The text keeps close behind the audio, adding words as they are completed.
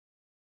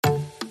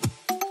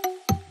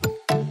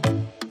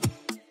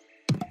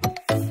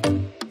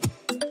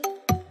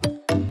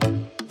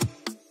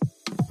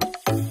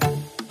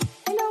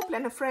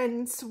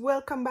friends,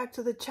 welcome back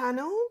to the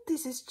channel.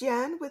 This is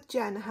Jan with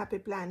Yiann.Happy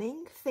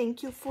Planning.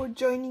 Thank you for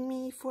joining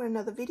me for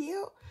another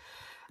video.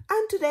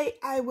 And today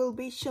I will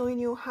be showing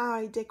you how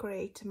I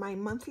decorate my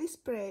monthly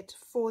spread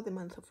for the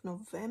month of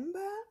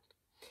November.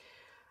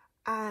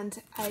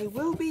 And I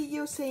will be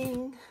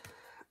using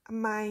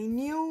my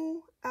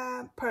new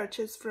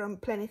purchase from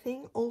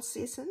Planything, All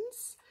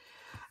Seasons.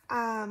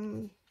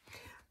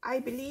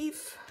 I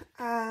believe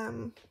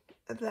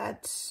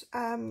that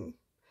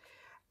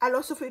a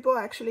lot of people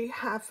actually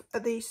have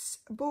this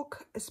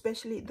book,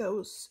 especially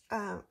those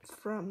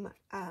from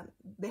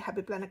the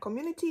Happy Planner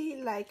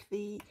community, like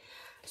the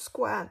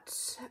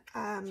Squats,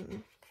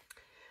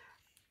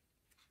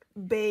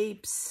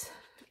 Babes,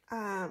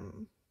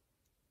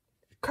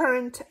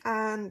 current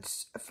and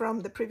from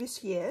the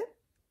previous year.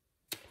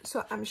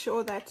 So I'm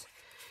sure that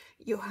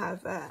you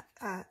have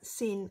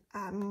seen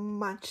a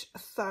much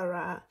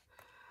thorough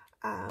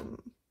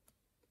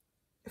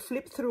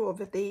flip through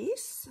of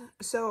these.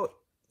 So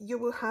you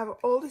will have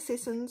all the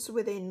seasons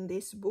within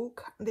this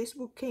book. This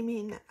book came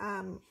in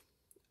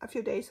a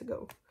few days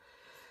ago.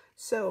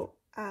 So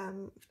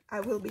I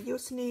will be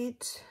using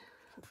it.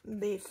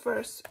 The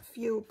first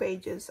few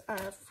pages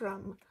are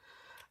from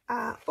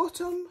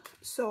autumn.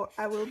 So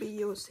I will be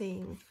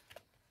using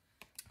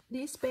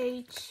this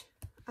page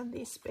and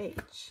this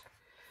page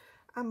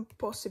and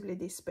possibly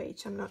this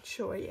page. I'm not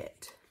sure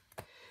yet.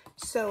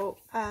 So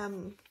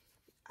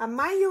I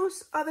might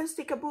use other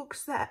sticker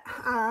books that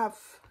have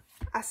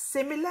a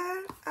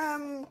similar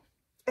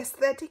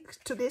aesthetic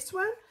to this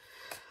one,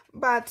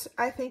 but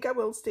I think I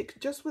will stick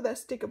just with a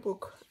sticker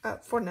book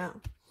for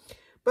now.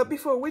 But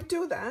before we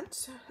do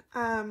that,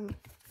 I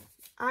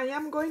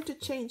am going to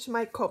change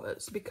my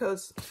covers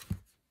because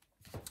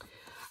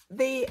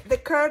the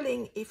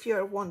curling, if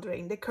you're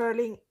wondering, the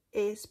curling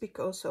is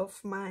because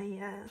of my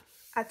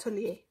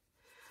atelier.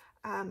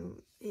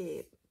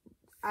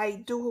 I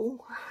do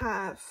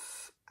have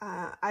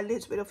a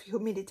little bit of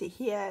humidity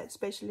here,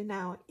 especially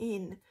now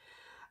in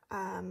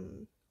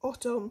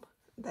autumn,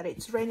 that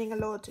it's raining a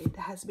lot. It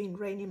has been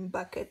raining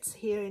buckets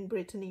here in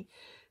Brittany.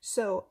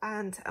 So,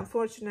 and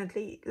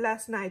unfortunately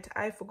last night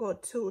I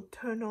forgot to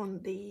turn on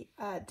the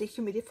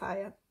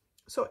dehumidifier,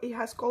 so it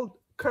has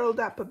curled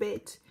up a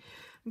bit,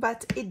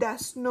 but it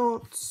does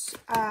not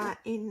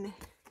in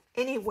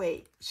any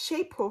way,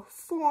 shape or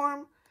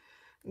form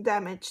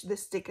damage the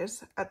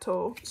stickers at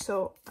all.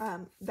 So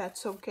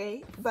that's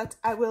okay, but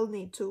I will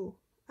need to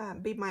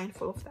be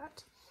mindful of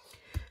that.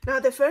 Now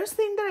the first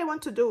thing that I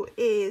want to do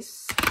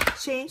is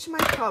change my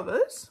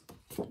covers,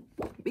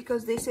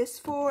 because this is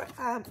for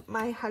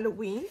my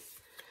Halloween,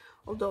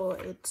 although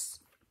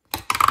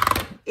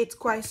it's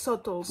quite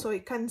subtle, so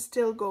it can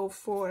still go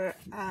for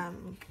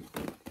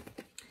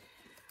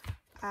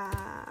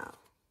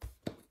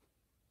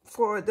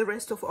the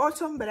rest of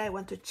autumn, but I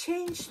want to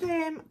change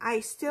them. I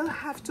still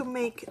have to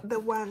make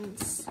the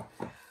ones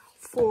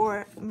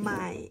for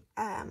my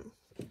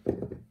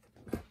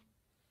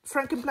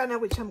Franken planner,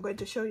 which I'm going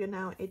to show you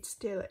now. It's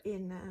still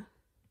in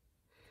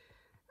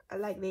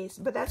like this,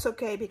 but that's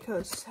okay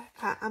because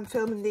I'm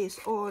filming this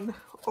on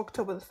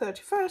October the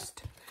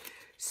 31st,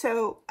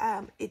 so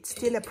it's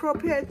still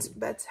appropriate.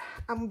 But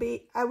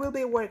I will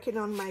be working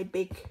on my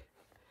big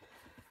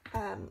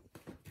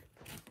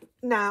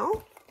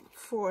now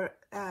for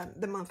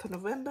the month of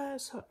November.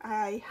 So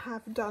I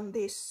have done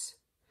this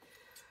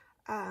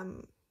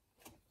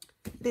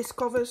these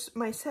covers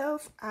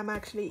myself. I'm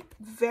actually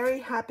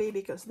very happy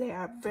because they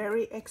are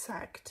very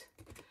exact.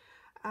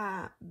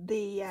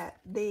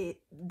 The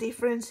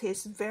difference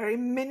is very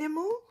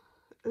minimal,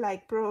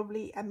 like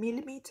probably a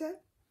millimeter,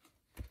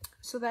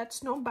 so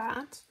that's not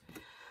bad.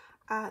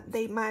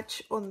 They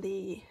match on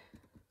the,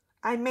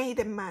 I made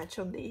them match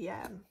on the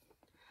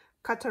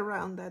cut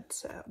around that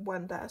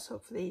one does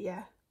of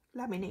the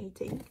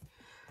laminating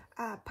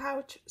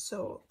pouch.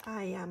 So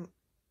I am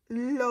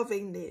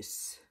loving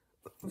this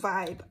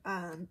vibe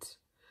and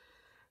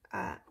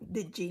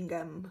the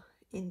gingham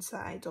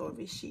inside, or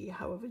Vichy,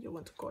 however you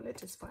want to call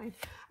it, is fine.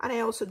 And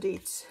I also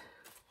did,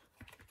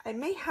 I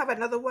may have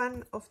another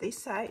one of this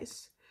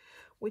size,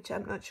 which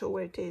I'm not sure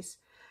where it is.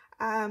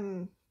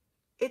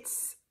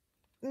 It's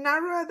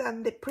narrower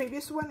than the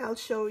previous one. I'll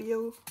show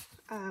you.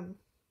 I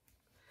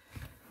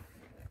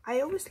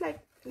always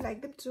like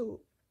them to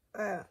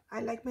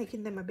I like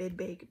making them a bit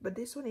big, but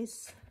this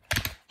one's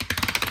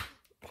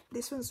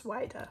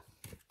wider.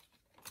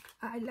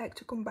 I like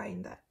to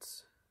combine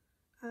that.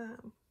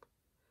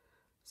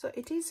 So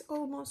it is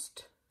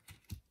almost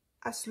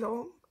as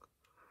long.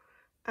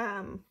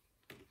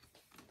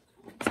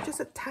 It's just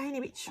a tiny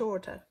bit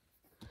shorter.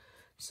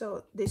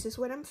 So this is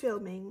what I'm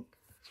filming,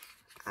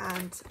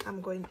 and I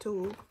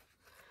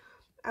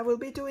will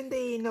be doing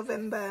the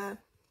November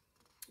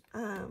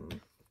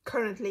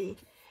currently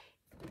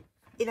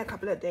in a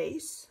couple of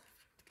days.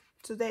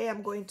 Today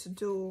I'm going to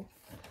do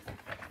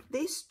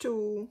these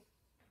two,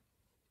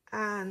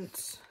 and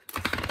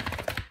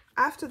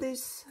after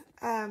this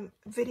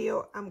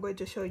video I'm going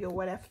to show you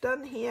what I've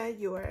done here.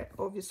 You are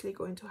obviously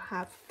going to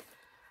have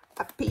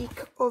a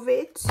peek of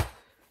it.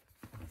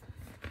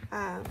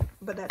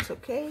 but that's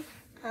okay.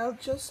 I'll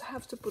just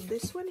have to put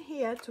this one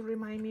here to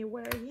remind me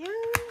where I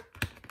am,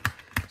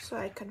 so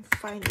I can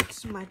find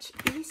it much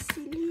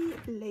easily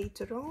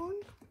later on.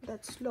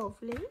 That's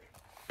lovely.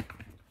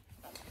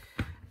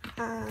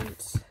 And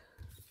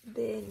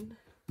then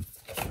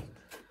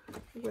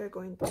we're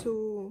going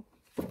to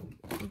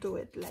do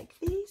it like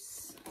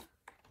this.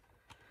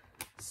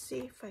 See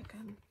if I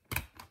can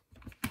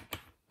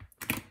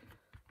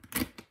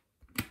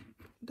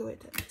do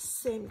it at the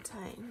same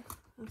time.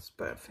 That's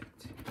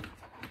perfect.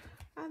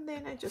 And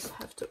then I just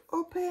have to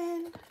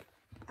open,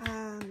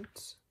 and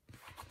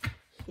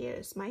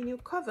here's my new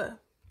cover.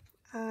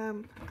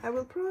 I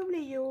will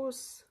probably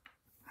use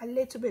a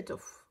little bit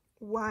of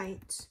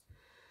white,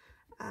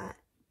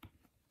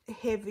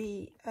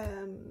 heavy,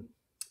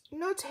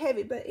 not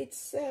heavy, but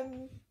it's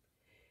a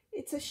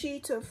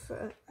sheet of,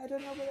 I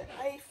don't know what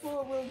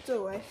A4 will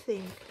do, I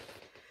think.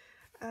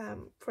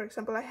 For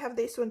example, I have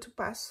this one to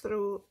pass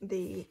through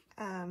the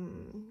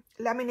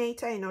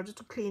laminator in order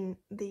to clean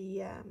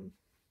the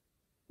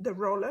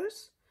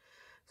rollers.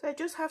 So I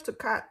just have to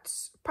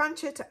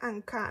punch it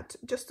and cut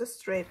just a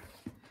strip.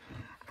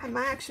 I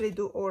might actually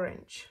do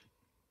orange.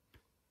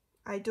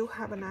 I do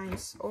have a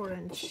nice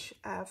orange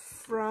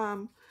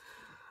from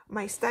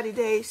my study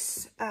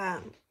days,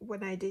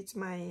 when I did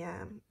my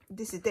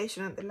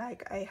dissertation and the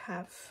like. I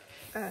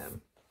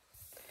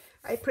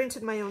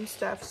printed my own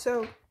stuff,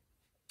 so,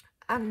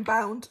 and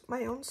bound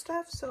my own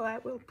stuff, so I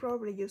will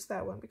probably use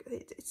that one because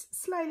it's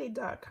slightly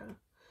darker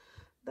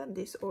than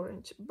this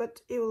orange,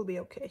 but it will be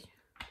okay.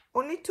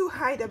 Only to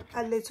hide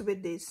a little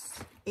bit this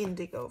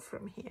indigo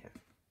from here.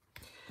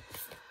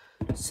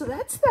 So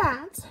that's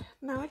that.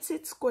 Now it's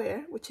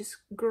square, which is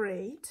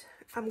great.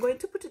 I'm going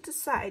to put it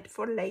aside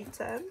for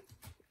later,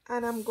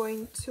 and I'm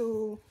going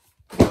to,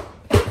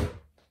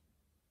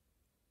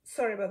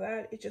 sorry about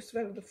that, it just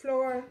fell on the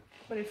floor,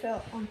 but it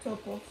fell on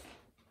top of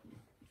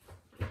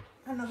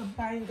another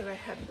binder I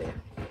had there.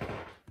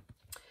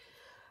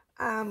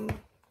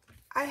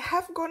 I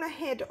have gone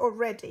ahead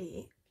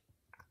already,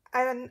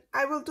 and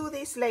I will do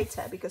this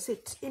later because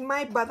it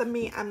might bother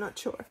me, I'm not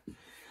sure.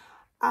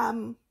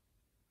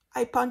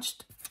 I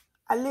punched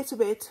a little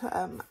bit,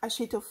 a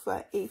sheet of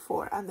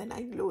A4, and then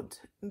I glued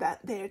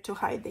that there to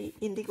hide the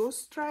indigo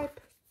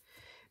stripe,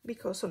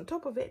 because on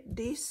top of it,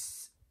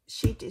 this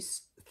sheet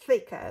is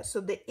thicker,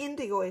 so the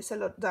indigo is a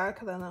lot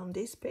darker than on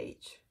this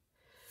page.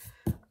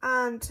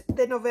 And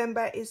the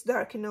November is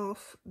dark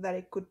enough that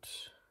it could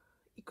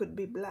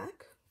be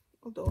black,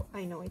 although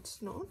I know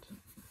it's not.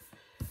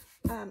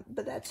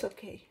 But that's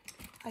okay.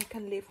 I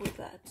can live with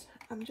that.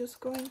 I'm just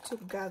going to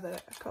gather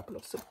a couple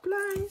of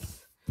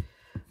supplies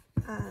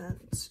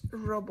and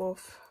rub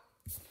off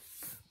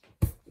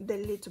the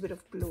little bit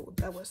of glue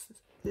that was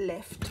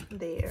left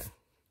there.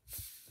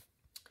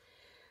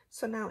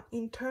 So now,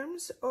 in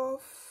terms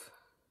of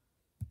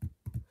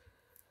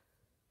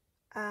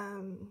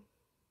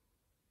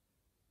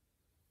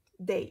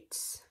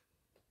dates,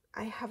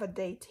 I have a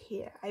date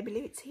here. I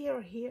believe it's here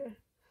or here.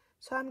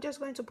 So I'm just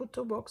going to put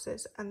 2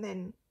 boxes, and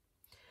then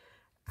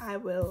I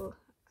will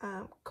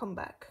come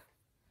back.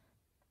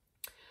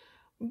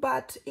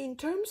 But in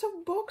terms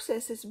of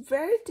boxes, it's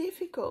very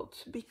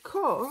difficult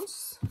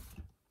because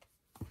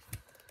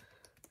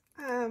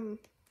I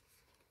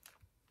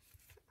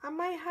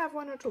might have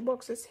 1 or 2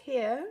 boxes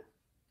here.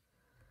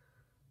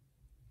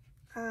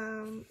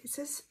 It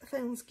says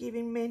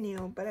Thanksgiving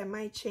menu, but I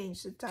might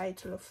change the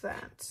title of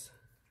that.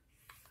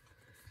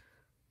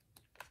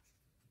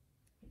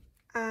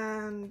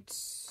 And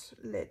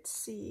let's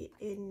see,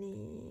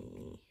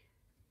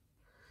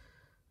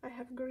 I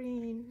have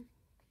green.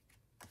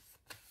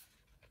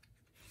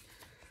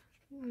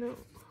 No.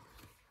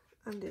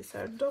 And these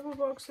are double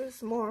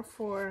boxes, more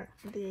for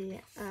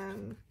the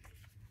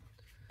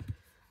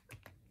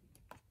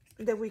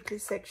weekly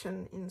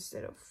section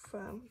instead of,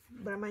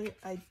 but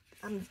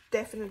I'm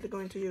definitely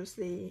going to use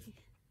the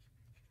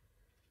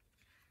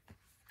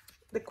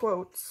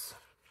quotes.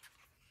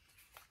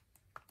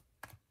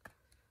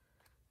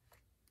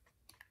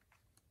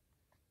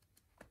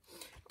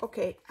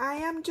 Okay, I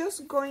am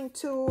just going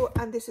to,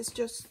 and this is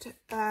just,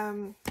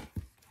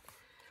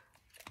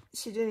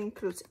 she didn't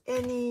include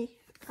any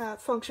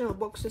functional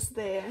boxes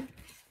there.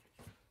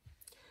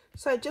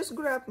 So I just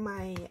grabbed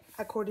my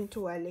According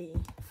to Ali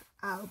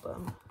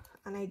album,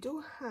 and I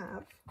don't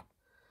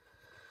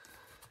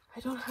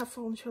have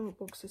functional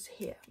boxes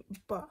here,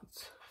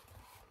 but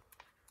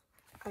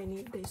I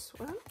need this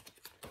one.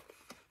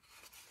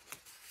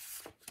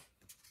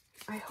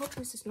 I hope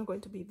this is not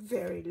going to be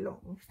very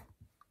long.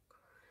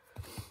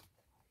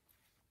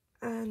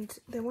 And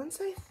the ones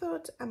I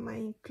thought I might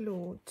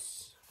include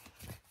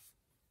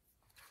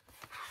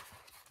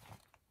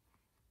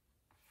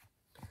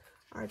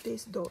are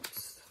these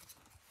dots.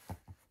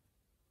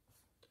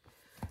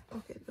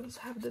 Okay, those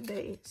have the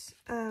dates.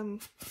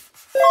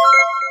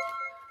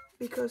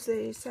 Because there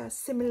is a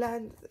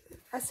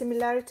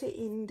similarity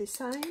in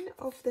design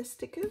of the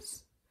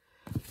stickers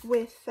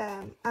with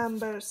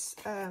Amber's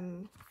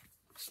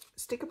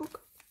sticker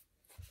book.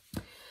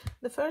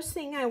 The first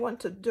thing I want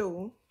to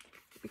do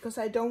because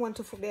I don't want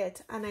to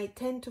forget, and I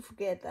tend to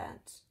forget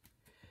that.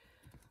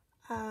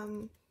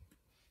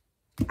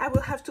 I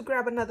will have to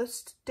grab another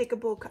sticker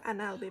book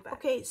and I'll be back.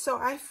 Okay, so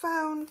I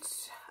found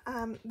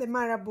the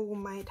Marabou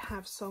might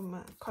have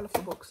some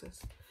colorful boxes.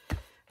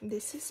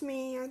 This is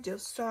me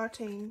just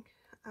starting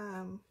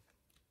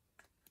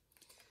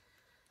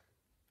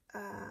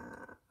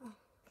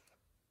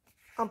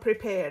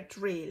unprepared,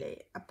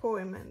 really.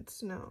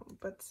 Appointments, no,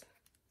 but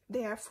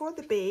they are for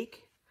the big,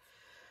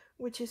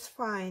 which is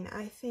fine.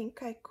 I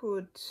think I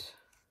could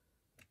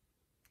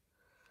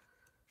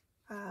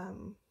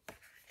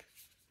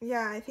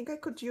yeah, I think I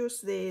could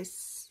use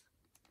this.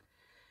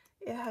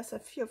 It has a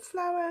few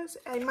flowers.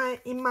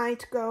 It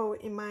might go.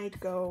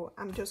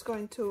 I'm just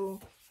going to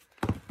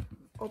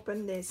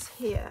open this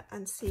here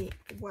and see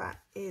what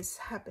is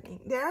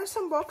happening. There are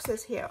some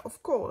boxes here,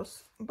 of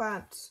course,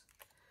 but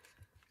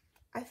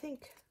I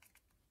think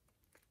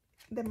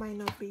there might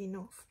not be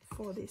enough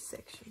for this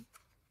section.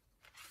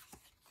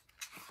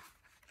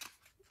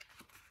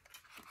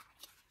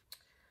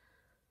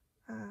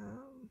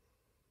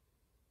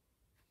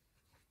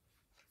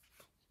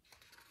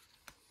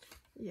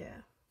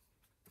 Yeah,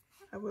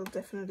 I will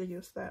definitely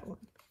use that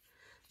one.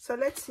 So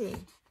let's see.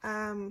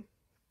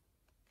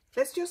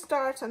 Let's just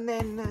start, and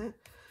then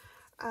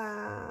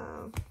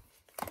the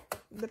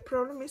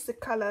problem is the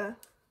color.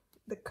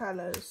 The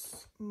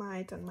colors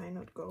might and might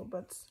not go,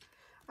 but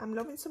I'm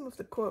loving some of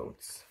the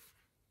quotes.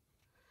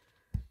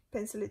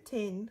 Pencil it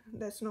in,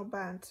 that's not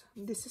bad.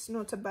 This is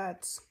not a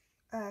bad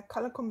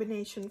color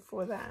combination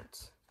for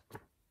that.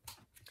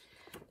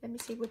 Let me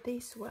see with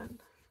this one.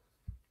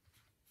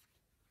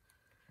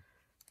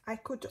 I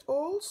could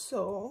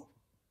also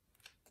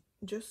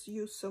just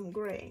use some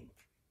gray.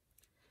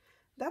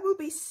 That will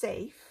be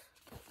safe.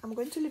 I'm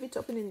going to leave it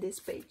open in this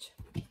page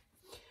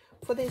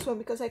for this one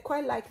because I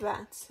quite like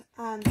that,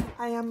 and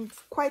I am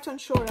quite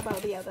unsure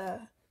about the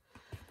other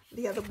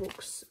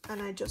books, and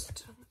I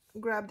just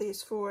grabbed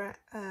this for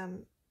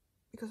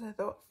because I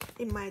thought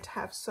it might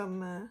have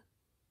some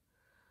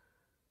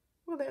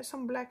well, there's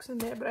some blacks in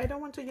there, but I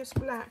don't want to use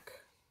black,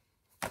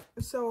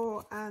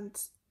 so, and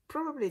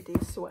probably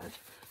this one.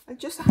 And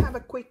just have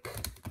a quick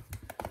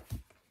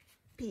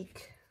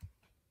peek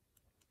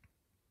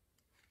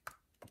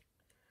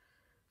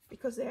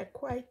because they're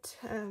quite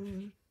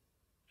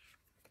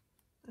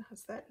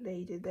has that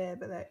lady there,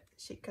 but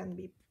she can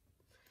be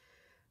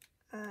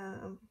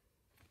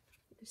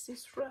this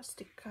is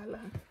rustic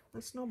color.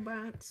 That's not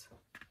bad.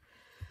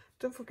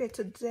 Don't forget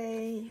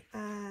today,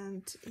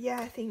 and yeah,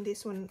 I think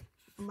this one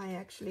might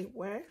actually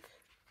work.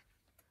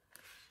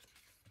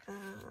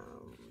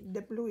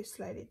 The blue is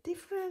slightly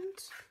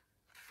different,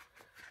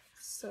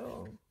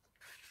 so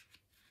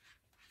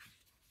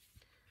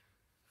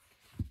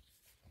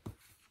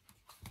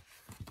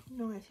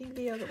no, I think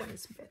the other one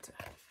is better.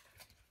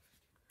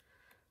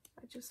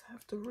 I just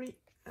have to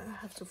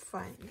have to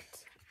find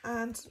it,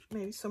 and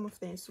maybe some of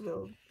these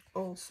will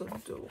also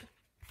do.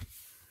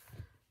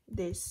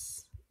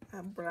 This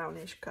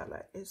brownish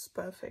color is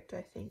perfect,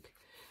 I think.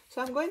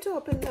 So I'm going to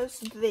open those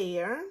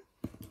there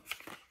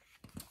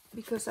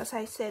because, as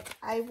I said,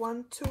 I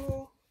want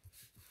to,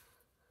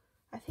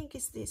 I think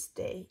it's this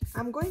day.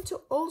 I'm going to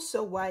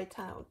also white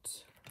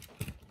out.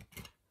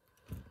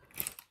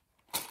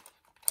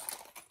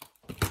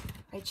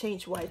 I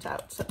changed white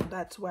out, so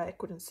that's why I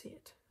couldn't see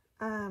it.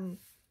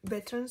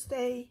 Veterans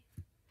Day,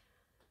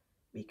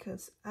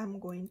 because I'm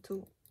going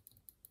to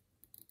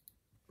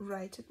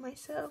write it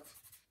myself,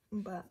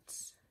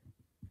 but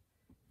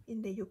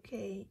in the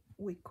UK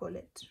we call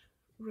it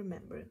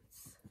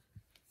Remembrance.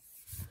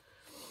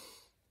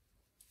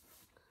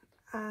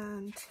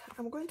 And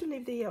I'm going to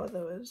leave the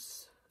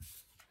others.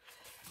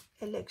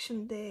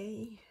 Election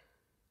Day,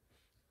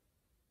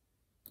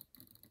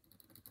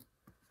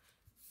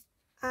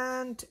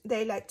 and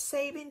daylight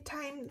saving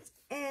time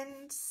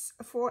ends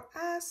for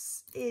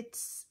us.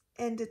 It's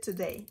ended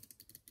today,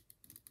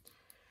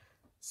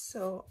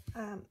 so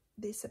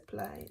this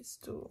applies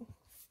to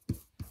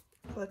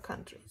other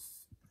countries,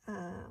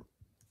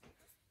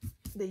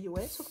 the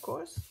US, of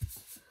course.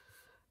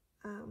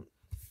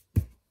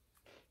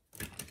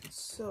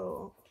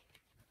 So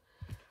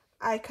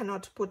I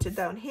cannot put it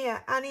down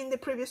here, and in the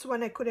previous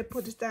one I could have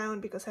put it down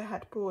because I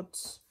had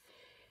put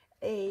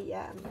a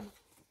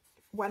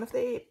one of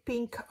the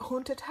pink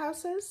haunted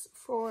houses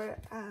for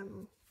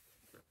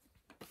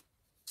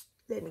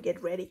let me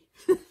get ready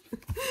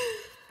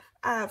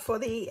for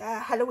the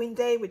Halloween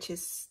day, which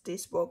is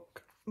this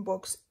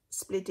box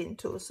split in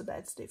two, so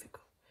that's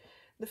difficult.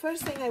 The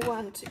first thing I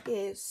want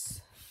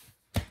is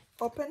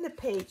open the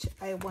page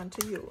I want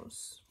to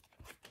use.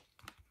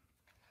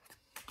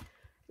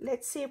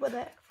 Let's see what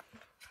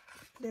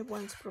the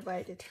ones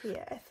provided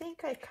here. I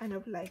think I kind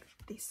of like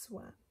this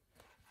one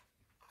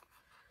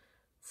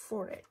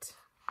for it,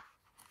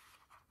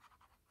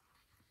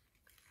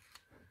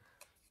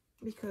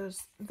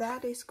 because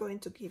that is going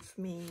to give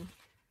me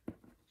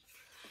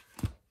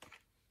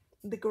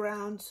the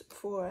grounds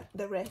for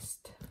the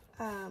rest,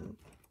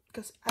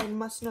 because I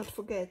must not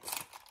forget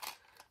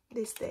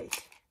this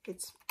date.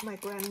 it's my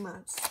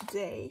grandma's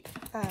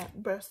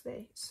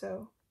birthday,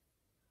 so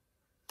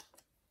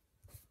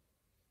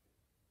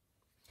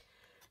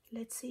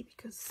let's see,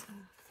 because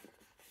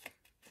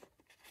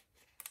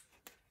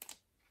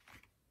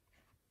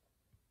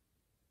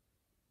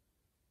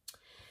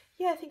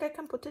yeah, I think I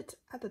can put it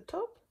at the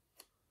top,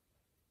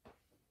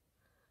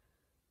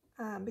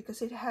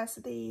 because it has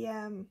the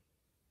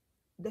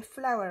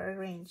flower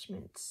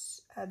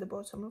arrangements at the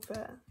bottom of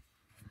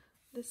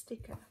the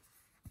sticker.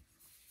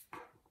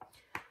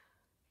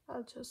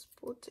 I'll just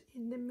put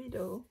in the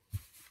middle,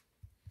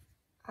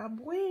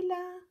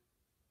 Abuela.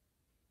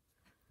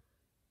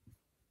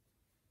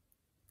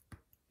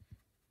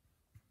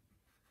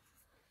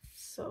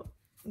 So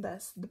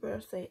that's the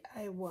birthday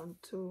I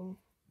want to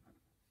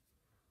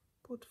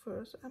put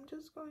first. I'm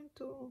just going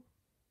to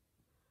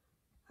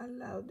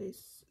allow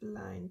this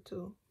line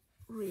to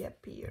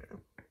reappear.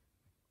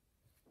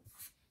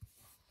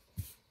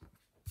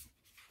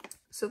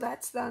 So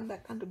that's done.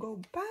 That can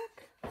go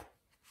back.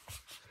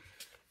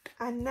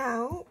 And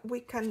now we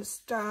can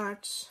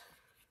start.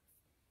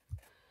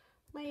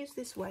 I use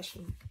this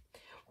washi.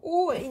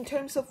 Oh, in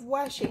terms of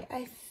washi,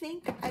 I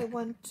think I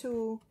want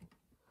to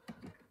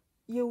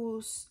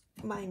use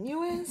my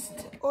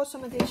newest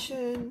awesome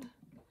edition,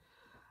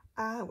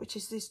 which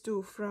is these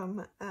two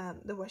from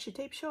the washi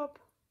tape shop.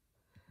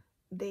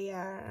 They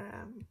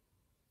are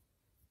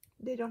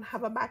they don't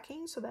have a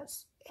backing, so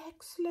that's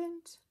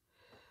excellent.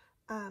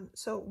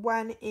 So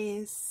one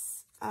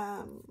is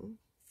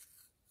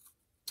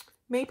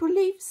maple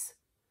leaves,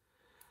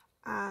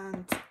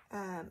 and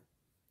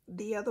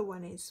the other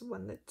one is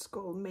one that's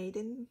called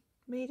maiden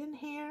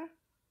hair.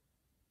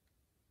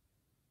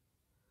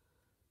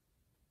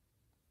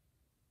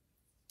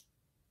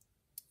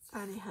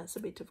 And it has a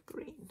bit of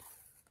green,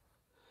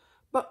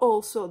 but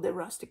also the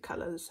rustic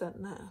colors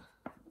and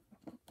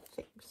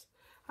things.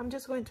 I'm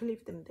just going to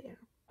leave them there.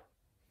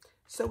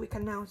 So we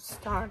can now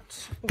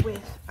start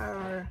with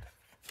our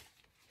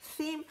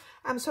theme.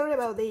 I'm sorry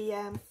about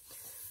the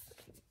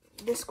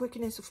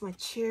squeakiness of my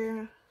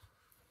chair.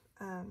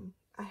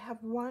 I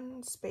have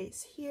one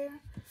space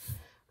here,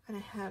 and I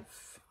have,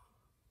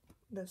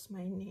 that's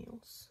my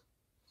nails,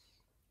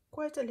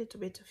 quite a little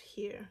bit of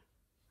here.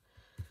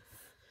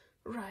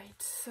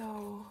 Right,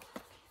 so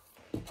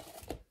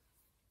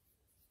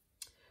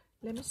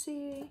let me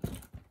see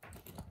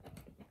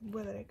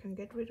whether I can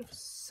get rid of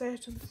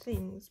certain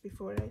things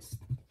before I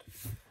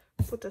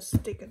put a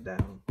sticker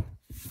down.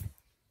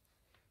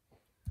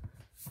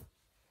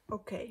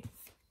 Okay,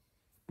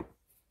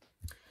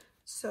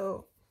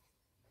 so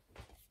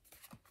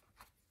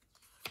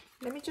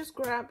let me just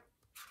grab,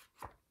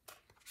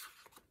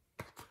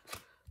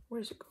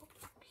 where's it go?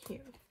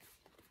 Here.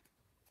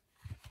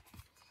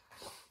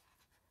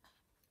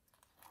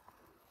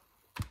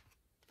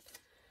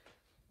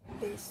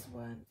 This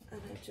one,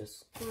 and I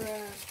just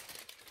grab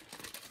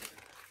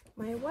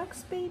my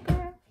wax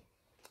paper.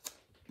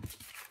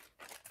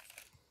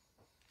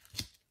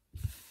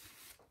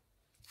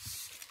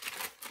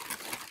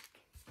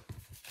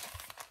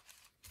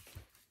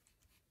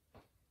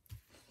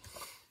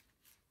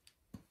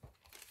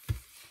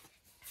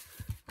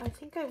 I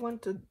think I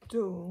want to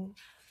do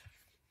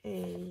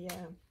a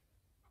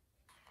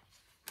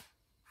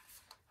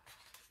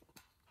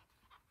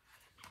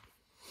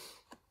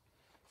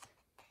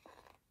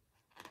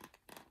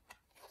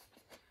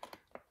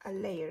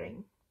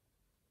layering.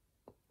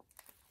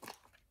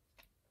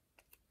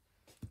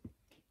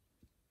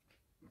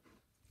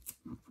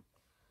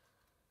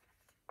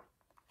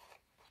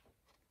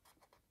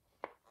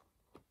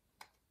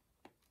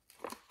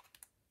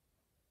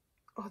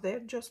 Oh, they're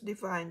just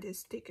divine, these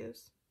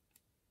stickers.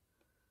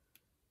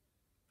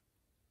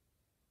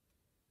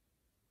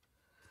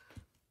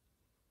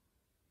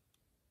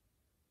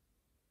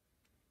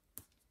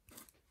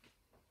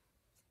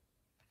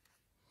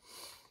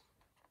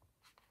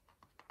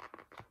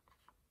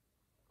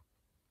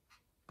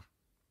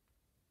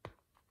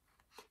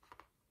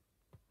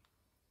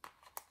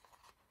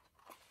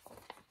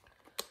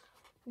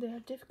 They are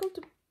difficult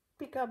to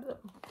pick up though.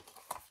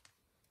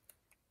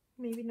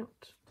 Maybe not.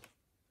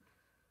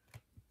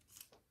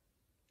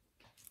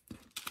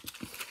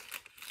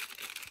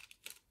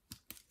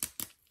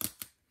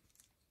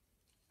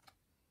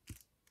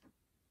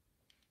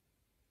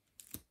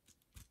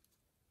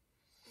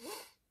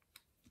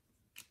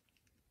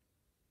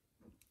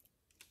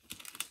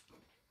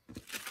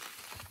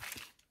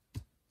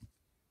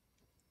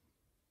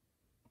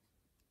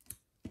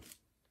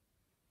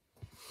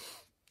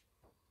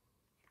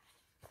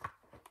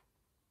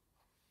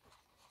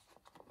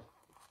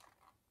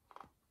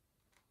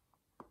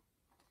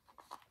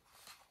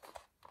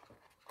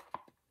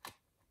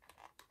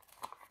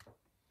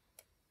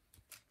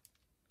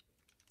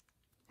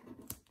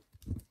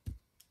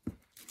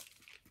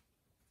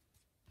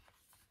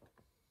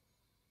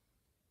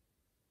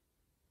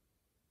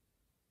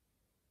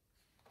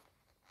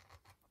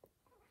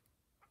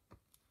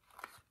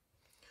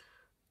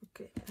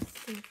 Okay, I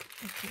think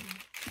I can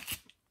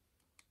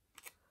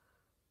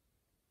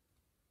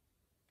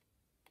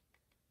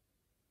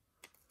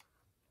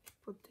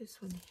put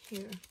this one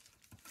here.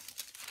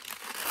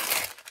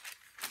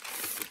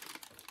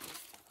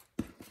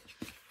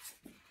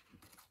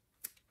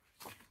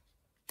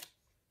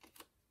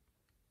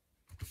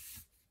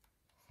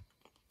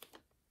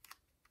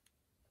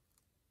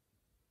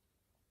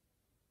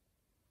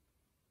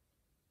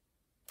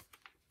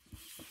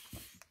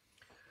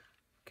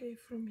 Okay,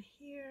 from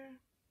here.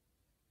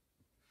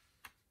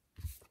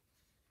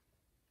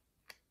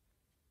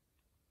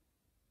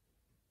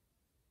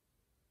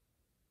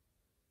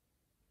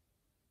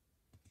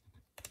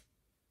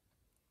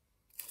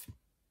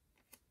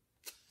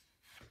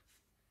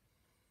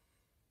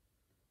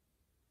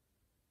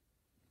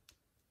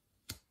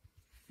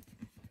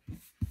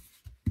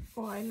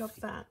 Oh, I love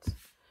that.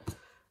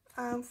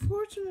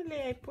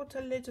 Unfortunately, I put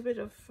a little bit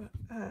of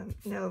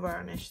nail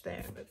varnish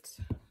there, but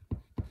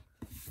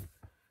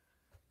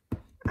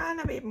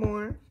and a bit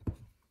more.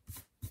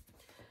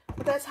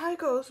 But that's how it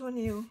goes when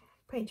you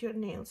paint your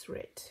nails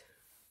red.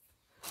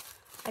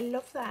 I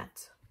love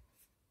that.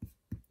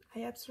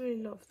 I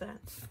absolutely love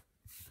that.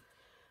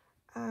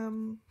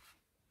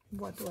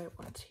 What do I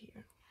want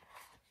here?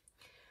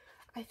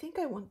 I think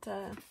I want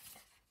a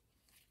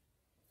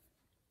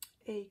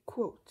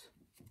quote.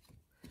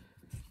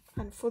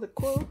 And for the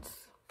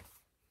quotes,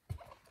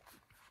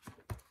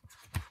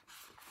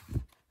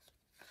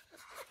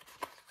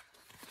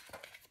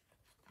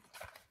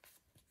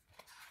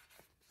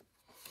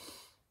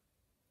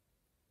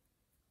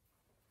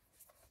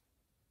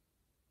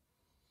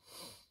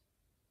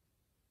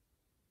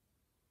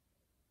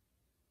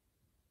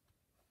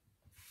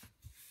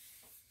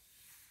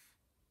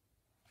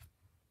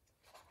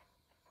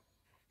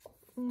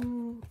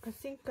 I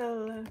think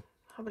I'll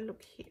have a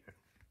look here.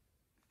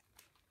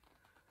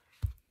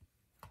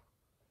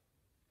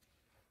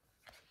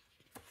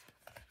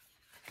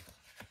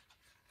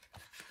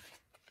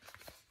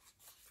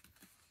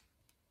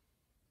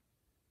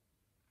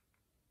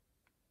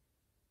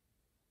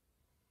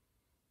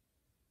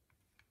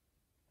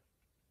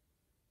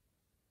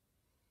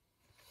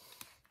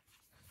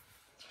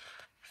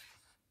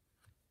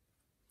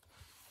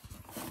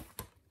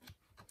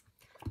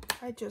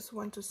 I just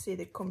want to see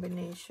the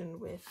combination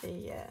with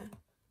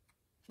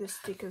the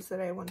stickers that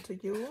I want to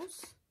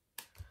use.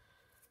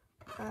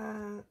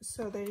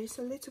 So there is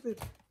a little bit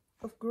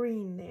of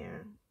green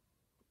there.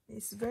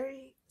 It's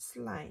very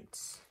slight.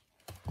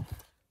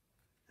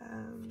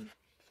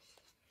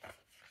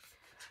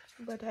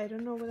 But I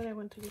don't know whether I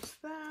want to use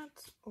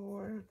that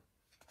or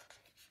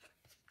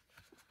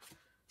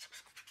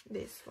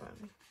this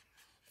one.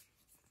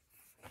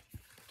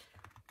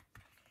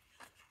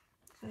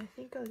 I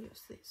think I'll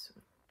use this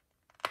one.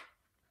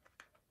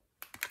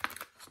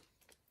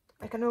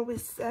 I can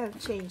always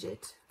change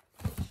it.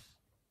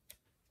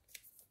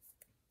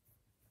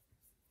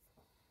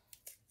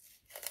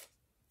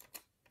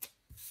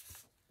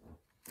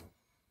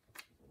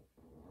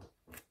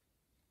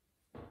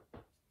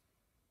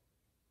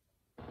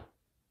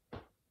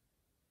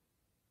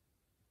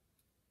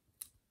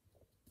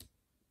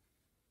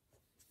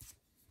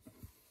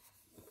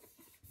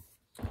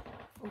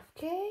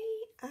 Okay,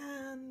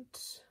 and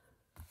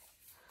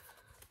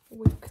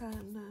we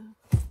can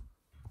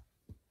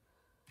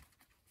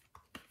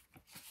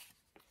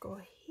go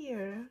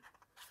here,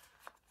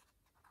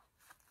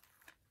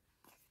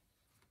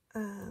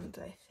 and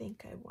I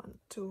think I want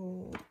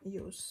to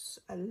use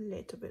a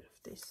little bit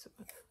of this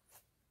one.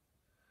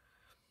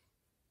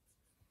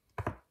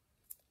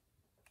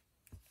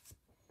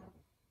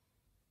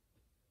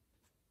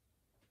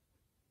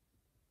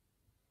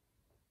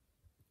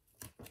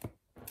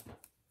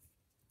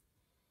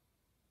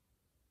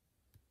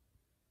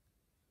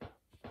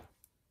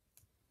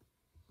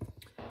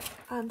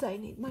 And I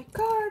need my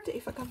card,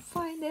 if I can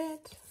find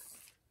it.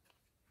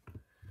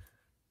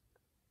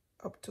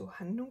 Up to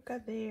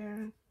Hanukkah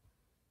there.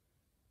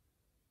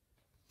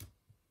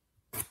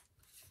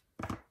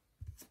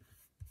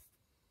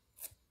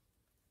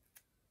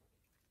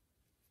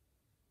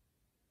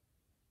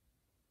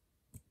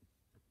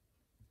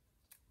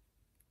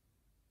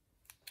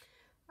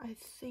 I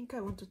think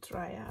I want to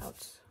try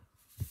out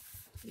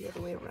the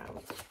other way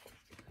around,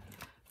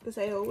 because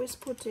I always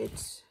put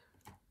it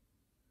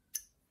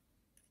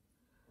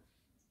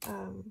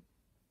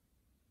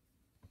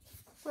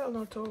well,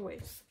 not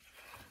always,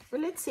 but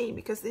let's see,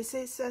 because this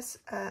is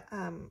a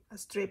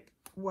strip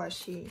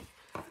washi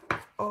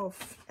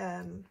of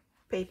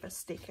paper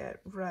sticker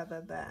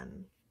rather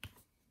than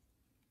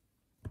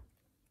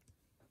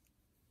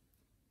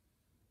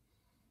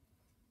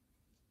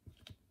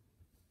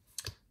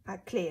a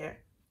clear,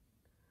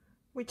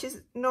 which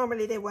is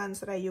normally the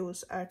ones that I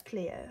use are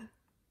clear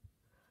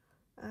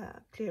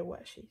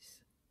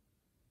washes.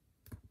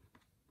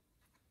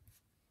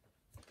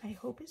 I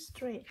hope it's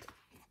straight,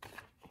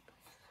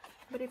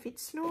 but if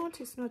it's not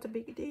a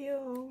big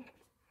deal.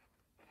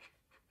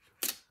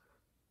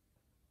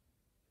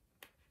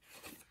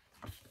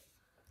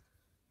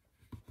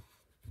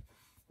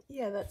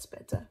 Yeah, that's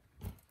better.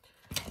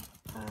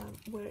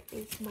 Where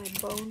is my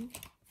bone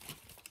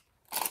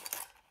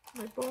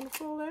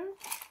folder?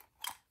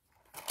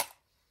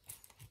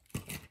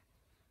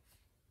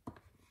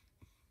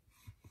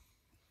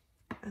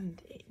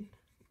 and then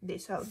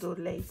this I'll do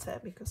later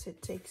because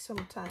it takes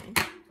some time.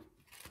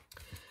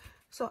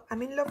 So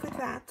I'm in love with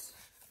that.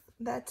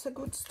 That's a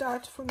good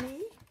start for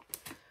me,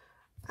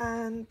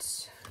 and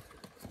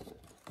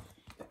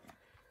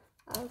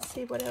I'll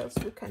see what else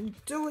we can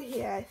do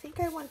here. I think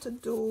I want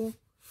to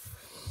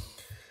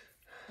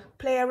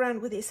play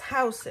around with these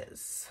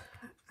houses,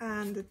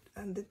 and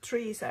the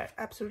trees are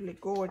absolutely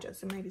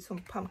gorgeous, and maybe some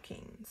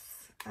pumpkins.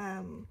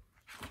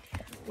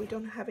 We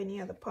don't have any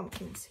other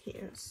pumpkins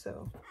here,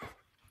 so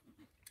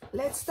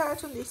let's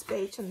start on this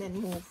page and then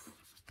move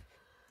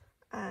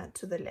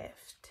to the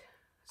left.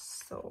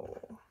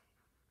 So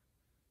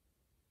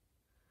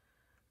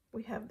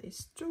we have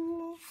these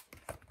two.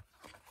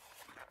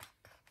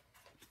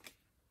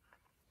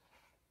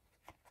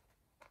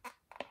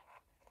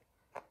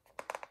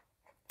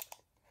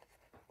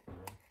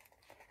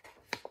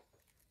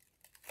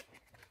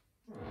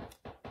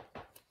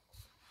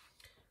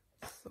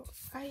 So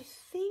I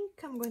think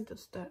I'm going to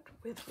start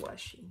with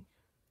washing,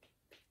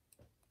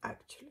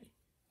 actually.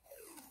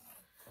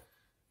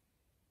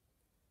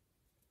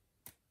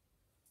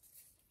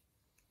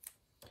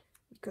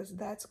 Because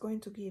that's going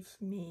to give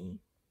me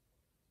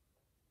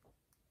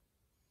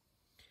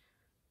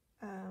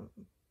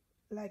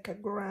like a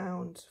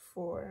ground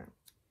for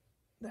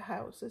the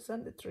houses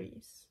and the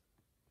trees.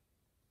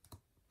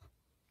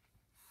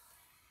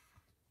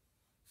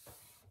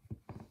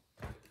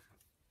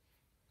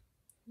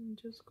 I'm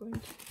just going to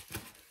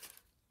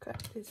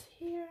cut this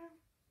here.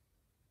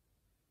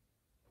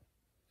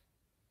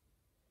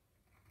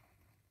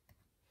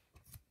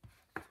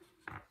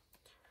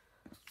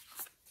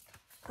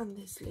 And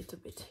this little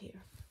bit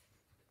here.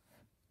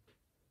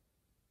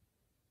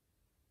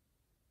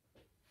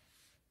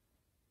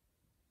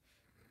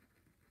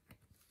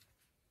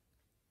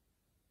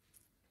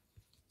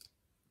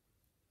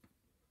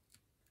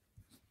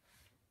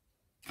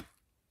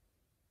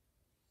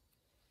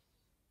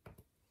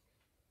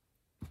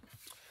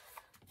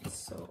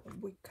 So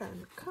we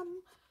can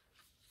come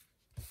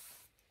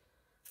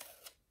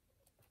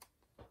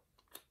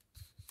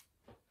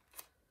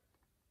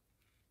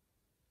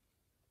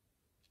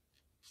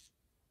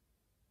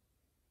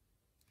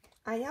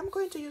I am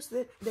going to use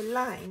the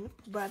line,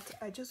 but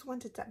I just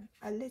wanted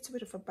a little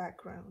bit of a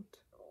background,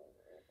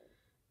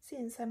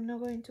 since I'm not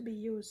going to be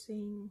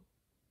using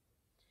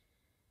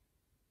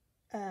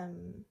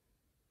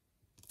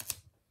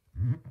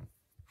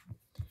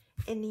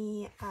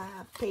any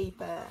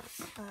paper,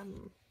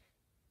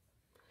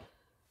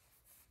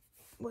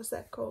 what's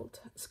that called?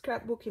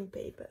 Scrapbooking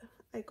paper.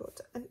 I got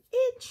an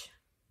itch.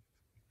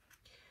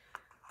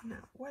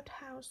 Now, what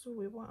house do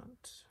we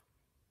want?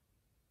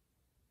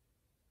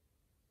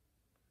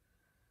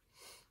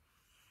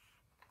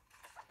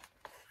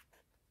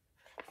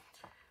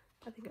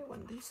 I think I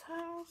want this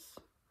house.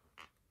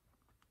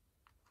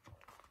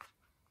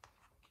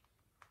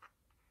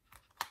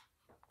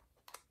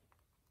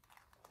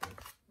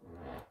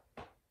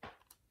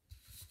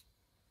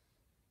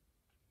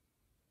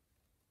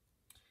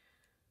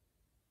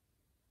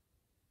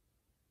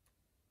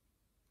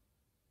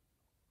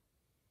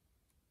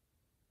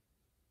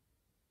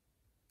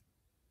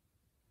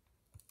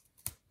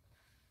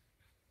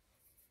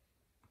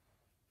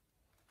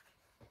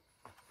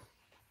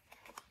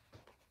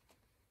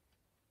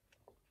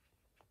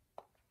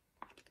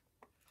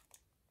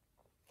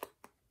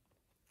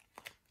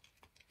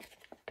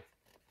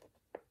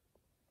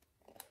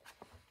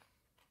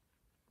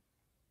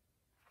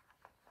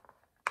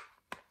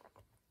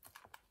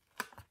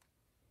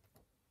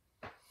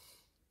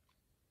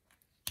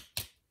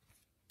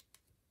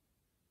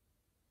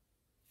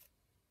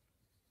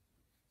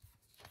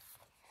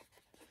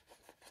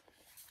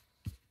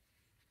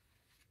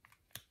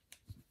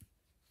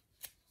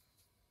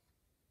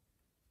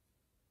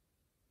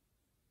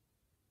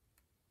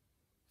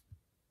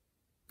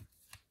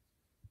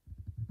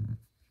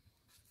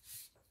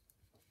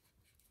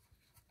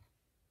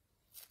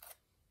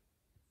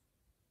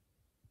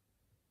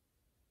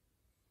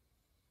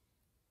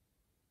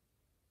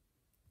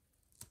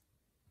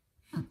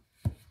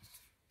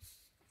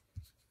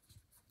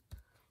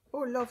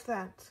 Oh, love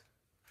that.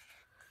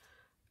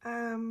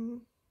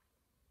 Then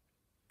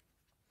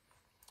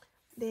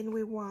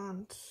we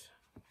want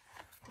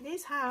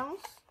this house.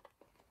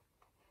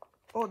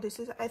 Oh, this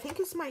is, I think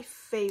it's my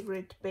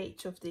favorite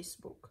page of this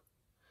book.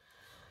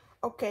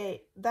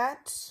 Okay,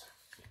 that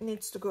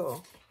needs to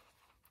go.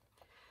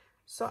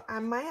 So I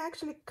might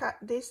actually cut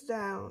this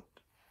down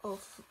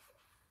of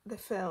the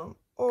film,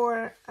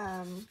 or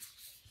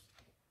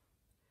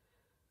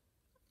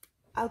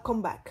I'll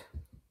come back.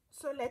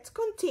 So let's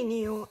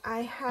continue.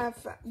 I have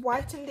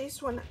whitened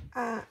this one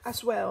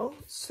as well.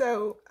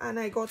 So, and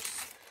I got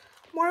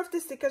more of the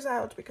stickers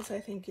out because I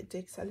think it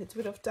takes a little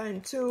bit of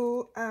time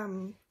to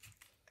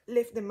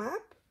lift them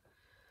up.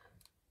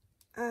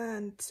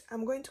 And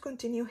I'm going to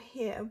continue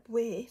here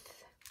with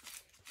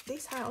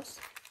this house.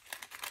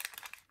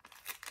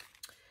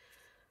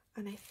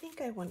 And I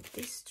think I want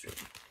this tree.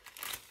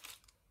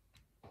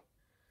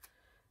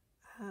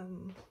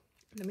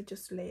 Let me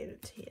just layer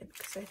it here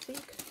because I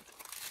think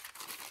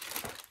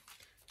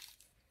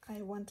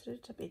I wanted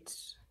it a bit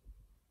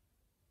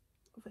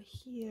over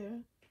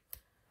here,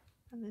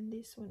 and then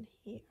this one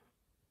here.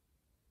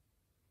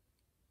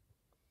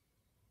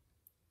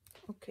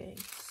 Okay,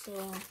 so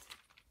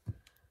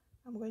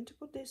I'm going to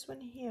put this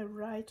one here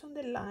right on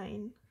the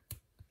line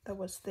that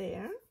was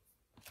there.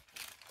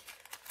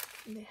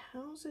 And the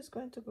house is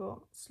going to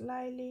go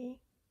slightly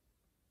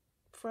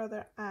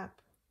further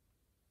up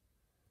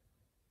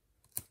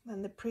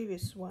than the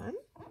previous one,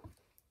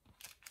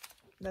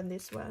 than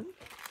this one,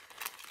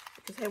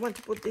 because I want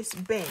to put this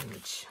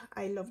bench.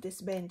 I love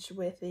this bench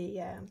with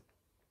the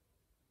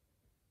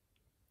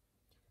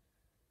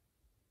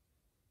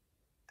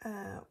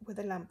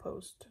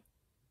lamppost.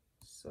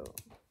 So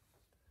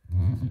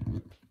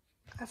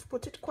I've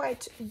put it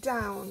quite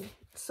down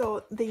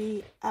so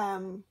the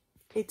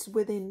it's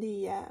within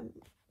the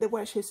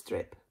washi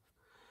strip.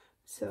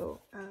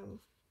 So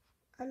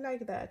I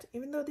like that.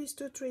 Even though these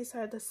two trees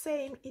are the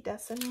same, it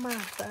doesn't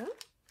matter.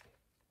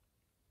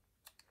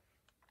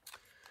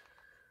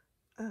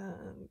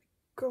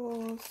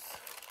 Because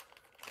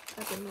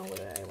I don't know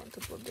whether I want to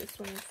put this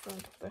one in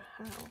front of the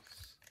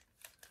house.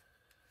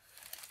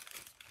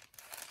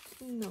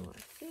 No,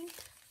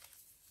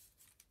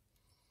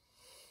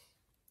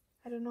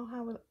 I don't know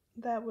how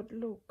that would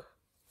look.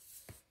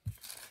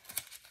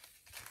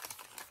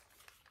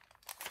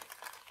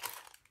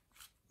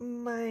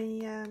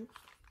 My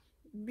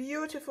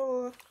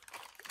beautiful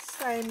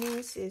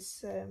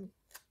Siamese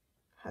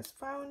has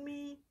found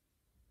me,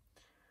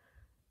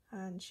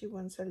 and she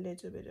wants a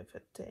little bit of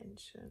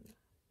attention.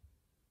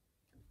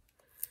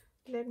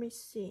 Let me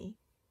see.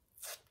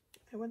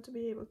 I want to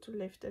be able to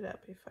lift it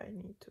up if I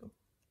need to.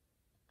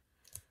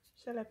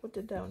 Shall I put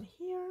it down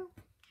here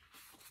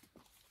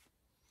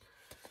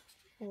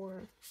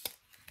or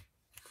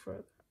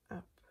further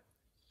up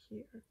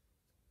here?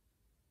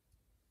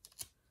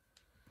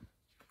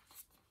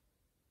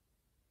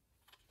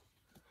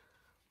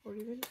 Or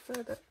even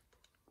further?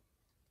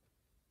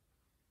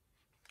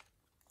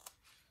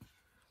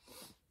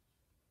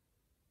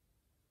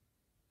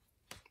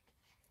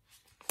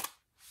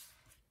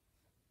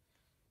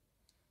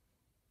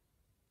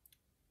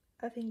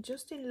 I think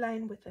just in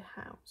line with the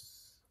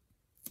house.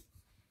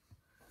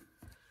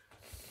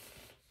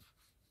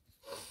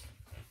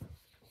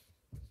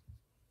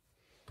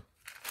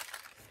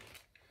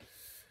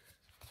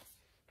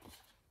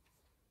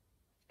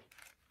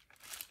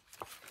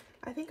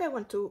 I think I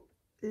want to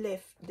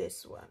lift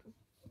this one.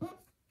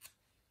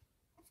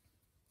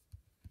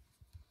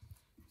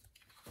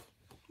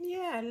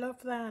 Yeah, I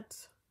love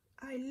that.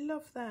 I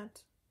love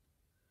that.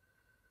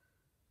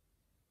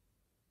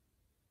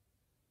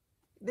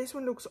 This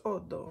one looks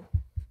odd though.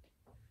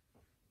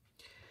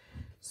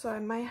 So I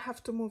might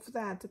have to move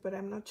that, but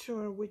I'm not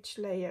sure which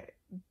layer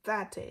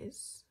that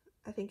is.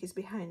 I think it's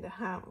behind the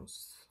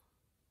house.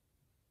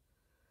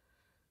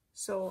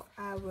 So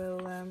I will,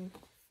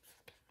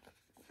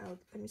 let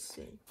me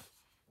see.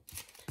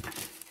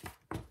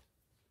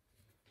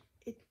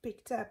 It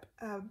picked up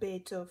a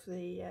bit of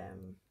the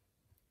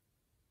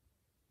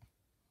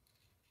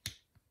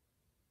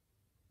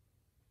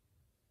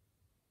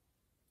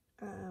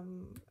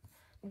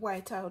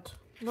whiteout,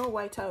 no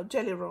whiteout,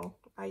 jelly roll.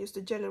 I used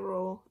the jelly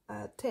roll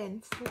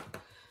 10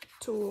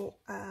 to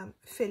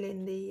fill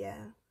in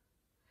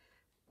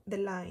the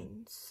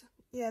lines.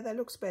 Yeah, that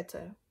looks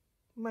better,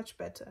 much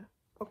better.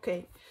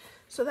 Okay,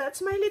 so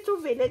that's my little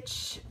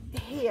village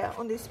here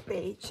on this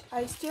page.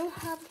 I still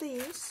have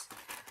these.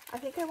 I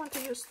think I want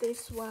to use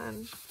this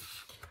one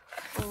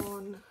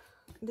on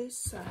this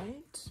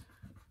side. See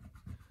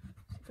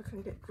if I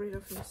can get rid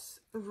of this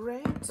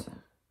red.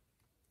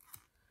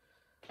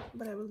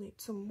 But I will need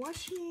some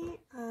washi,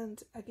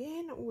 and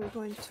again we're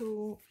going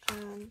to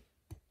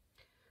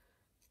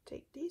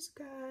take this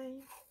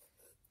guy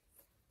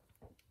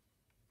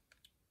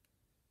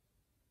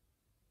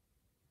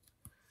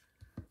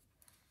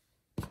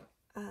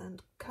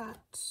and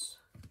cut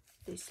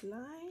this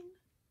line,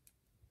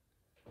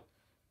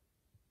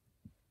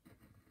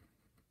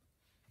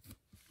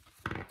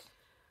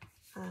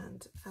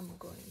 and I'm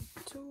going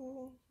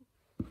to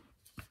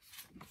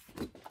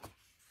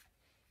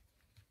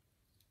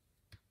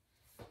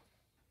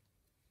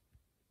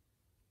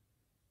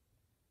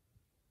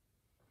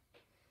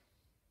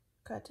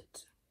cut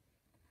it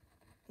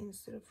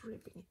instead of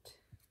ripping it.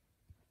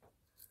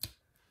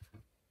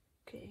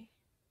 Okay.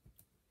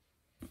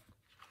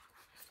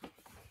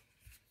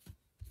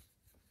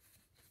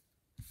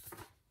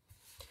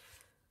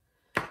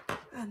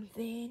 And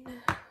then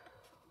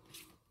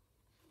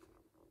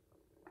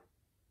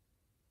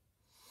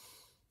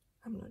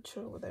I'm not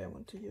sure whether I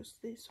want to use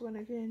this one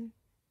again.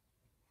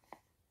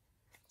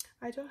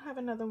 I don't have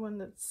another one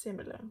that's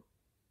similar.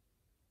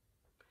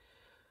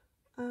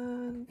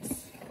 And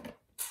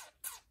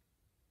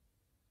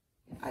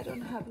I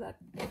don't have that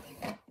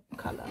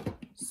color.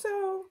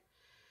 So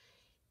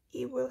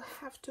it will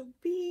have to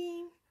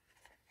be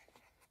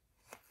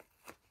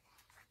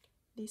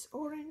this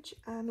orange,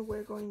 and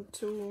we're going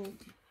to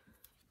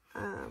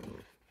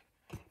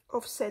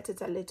offset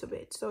it a little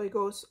bit so it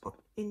goes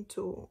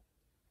into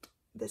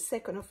the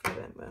 2nd of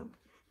November.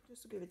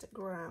 just to give it a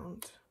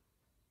ground.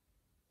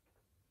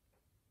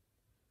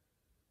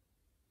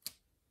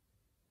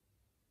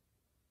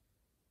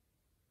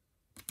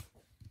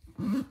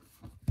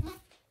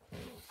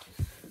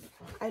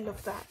 I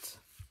love that.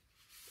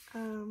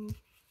 Do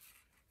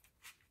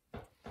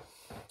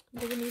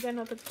we need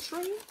another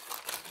tree?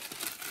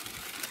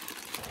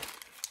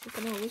 You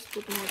can always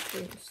put more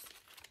trees.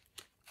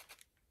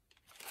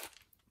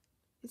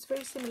 It's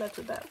very similar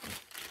to that one.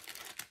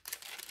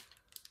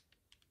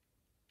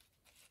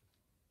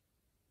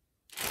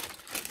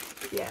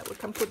 Yeah, we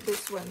can put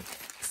this one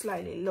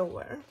slightly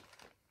lower.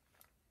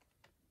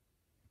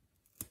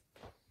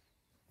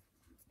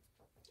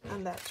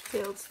 And that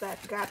fills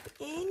that gap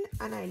in,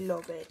 and I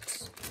love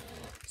it.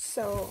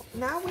 So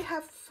now we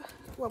have,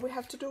 what we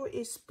have to do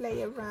is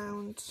play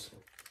around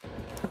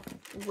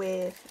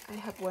with, I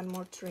have one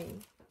more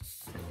tree.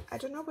 I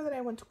don't know whether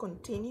I want to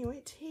continue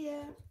it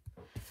here.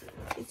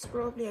 It's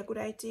probably a good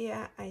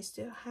idea. I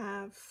still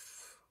have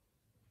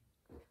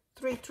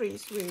 3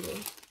 trees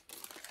really,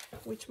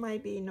 which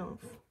might be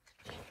enough.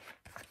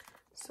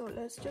 So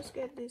let's just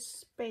get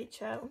this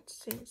page out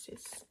since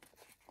it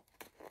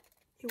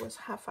was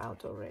half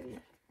out already.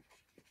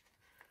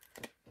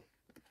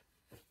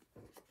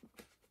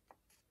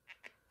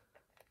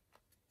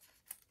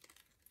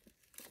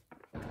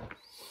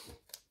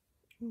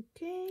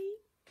 Okay,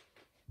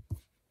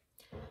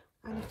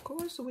 and of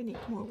course we need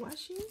more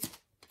washing,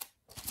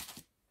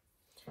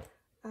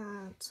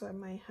 so I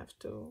might have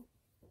to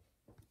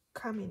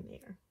come in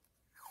there.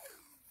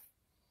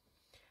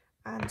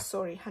 And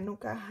sorry,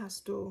 Hanukkah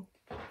has to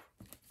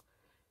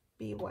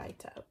be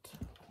white out.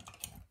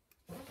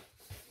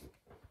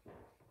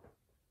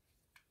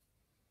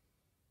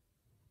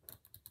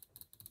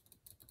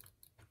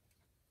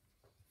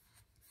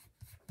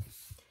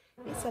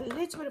 It's a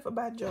little bit of a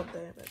bad job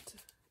there, but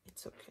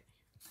it's okay.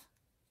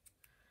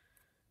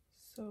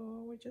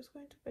 So we're just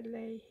going to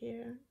belay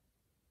here.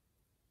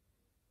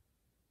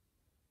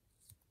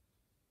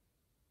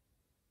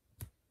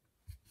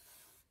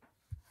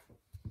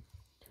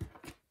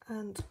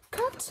 And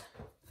cut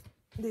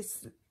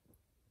this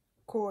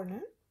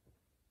corner.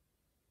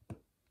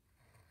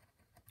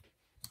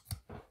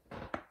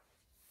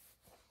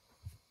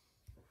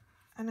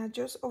 And I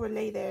just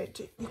overlay there.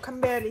 You can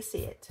barely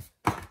see it.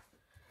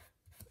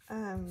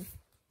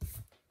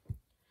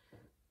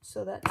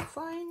 So that's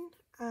fine.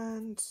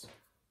 And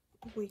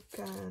we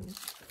can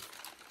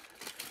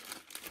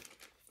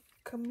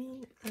come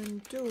in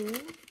and do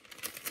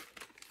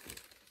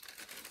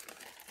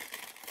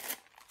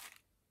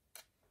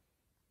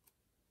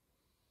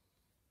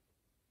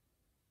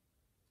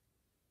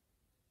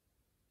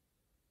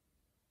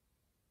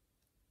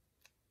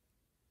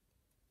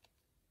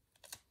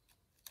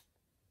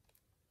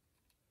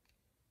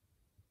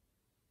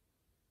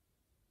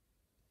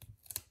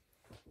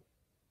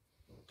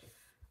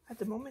at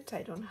the moment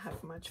I don't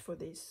have much for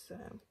this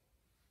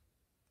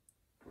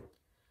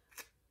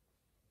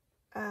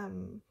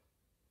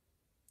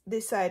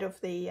this side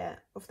of the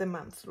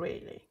month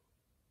really.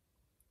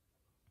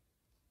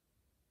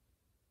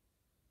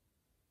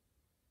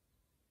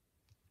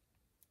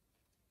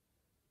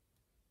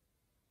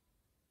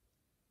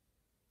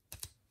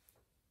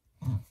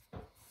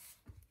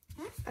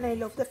 And I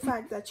love the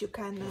fact that you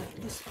can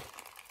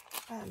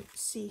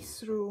see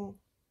through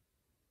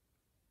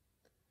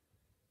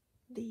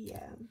the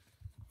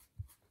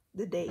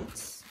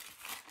dates.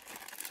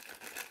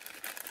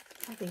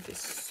 I think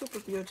it's super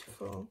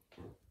beautiful.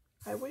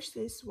 I wish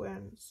these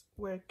ones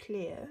were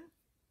clear.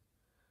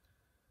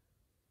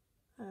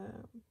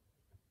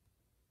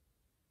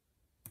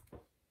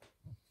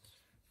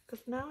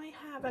 Because now I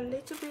have a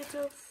little bit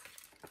of,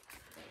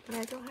 and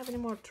I don't have any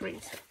more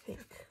trees, I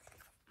think.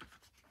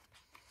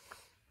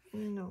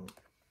 No.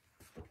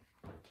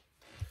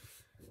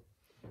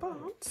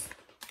 But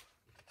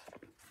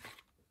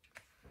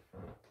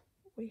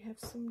we have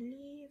some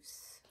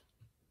leaves.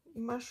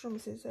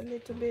 Mushrooms is a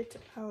little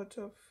bit out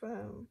of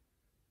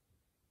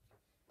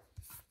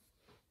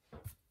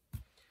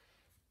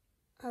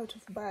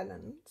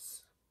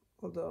balance,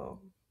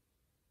 although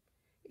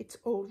it's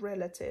all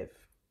relative.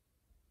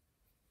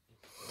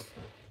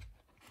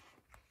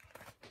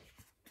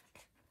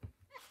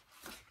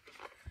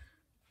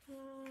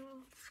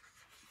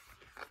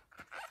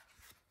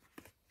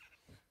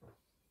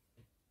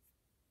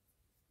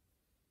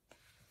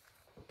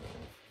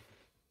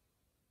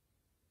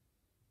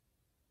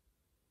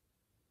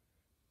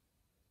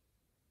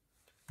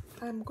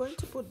 I'm going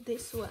to put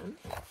this one,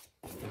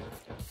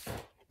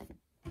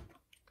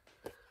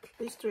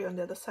 this tree on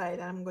the other side,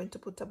 and I'm going to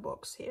put a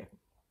box here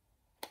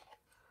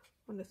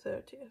on the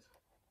 30th.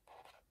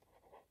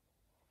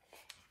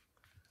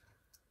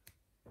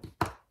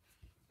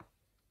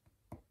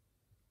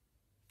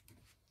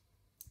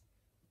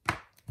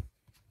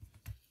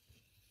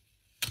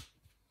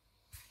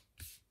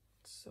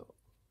 So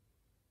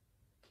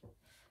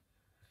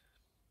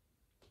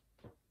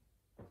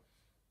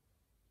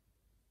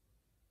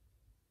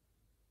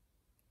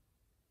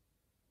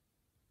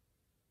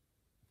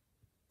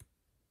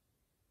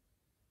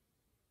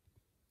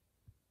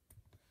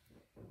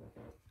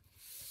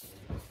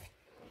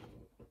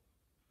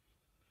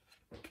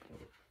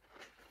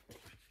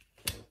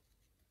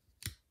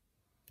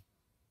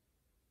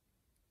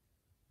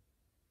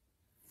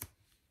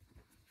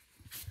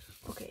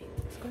Okay,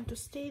 it's going to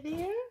stay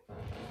there.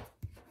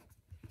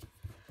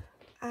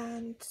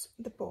 And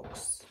the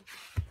box.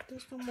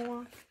 There's no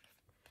more.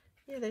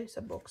 Yeah, there's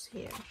a box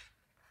here.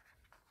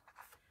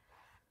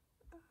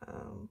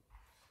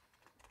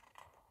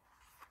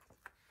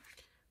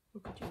 We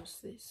could use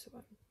this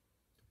one.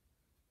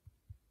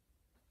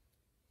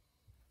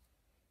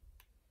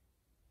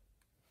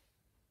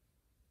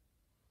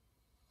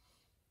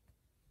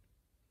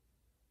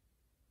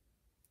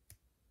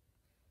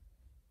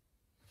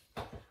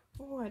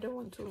 Oh, I don't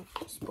want to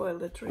spoil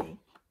the tree.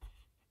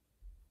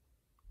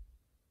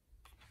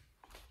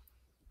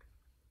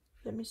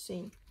 Let me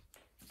see.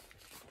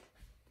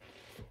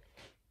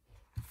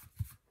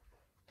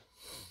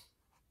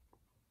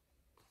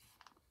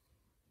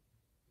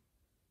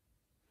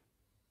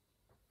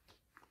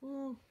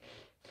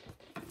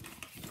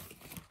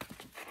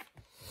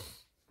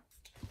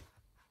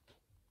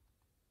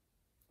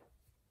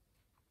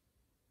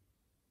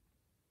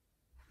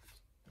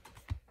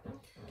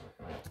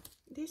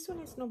 This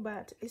one is not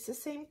bad. It's the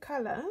same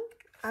color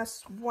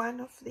as one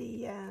of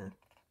the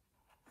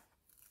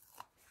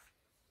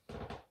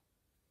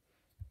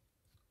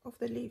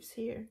leaves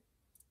here.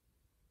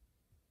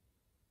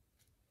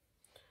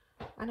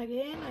 And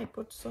again, I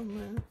put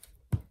some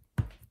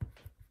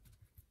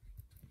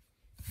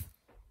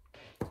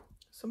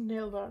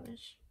nail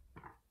varnish.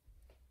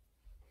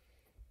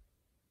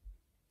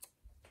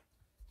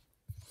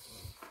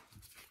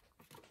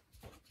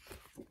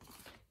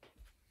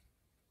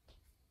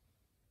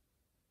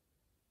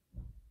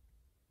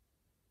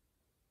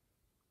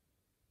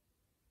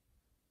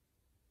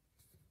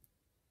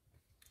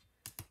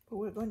 But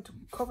we're going to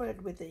cover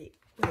it with a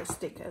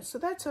sticker, so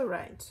that's all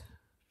right.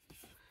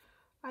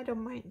 I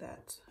don't mind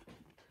that.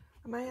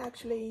 I might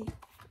actually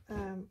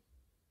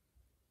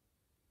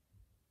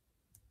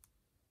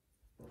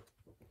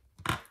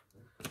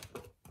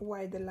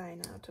wide the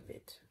line out a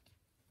bit.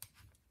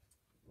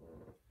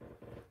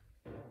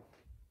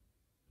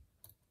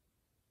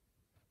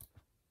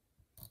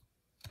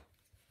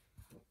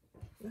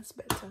 That's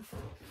better.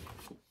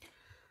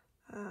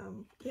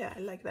 Yeah, I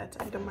like that.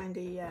 I don't mind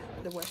the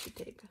washi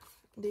tape.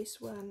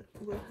 This one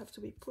will have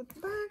to be put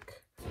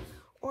back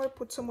or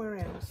put somewhere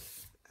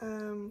else.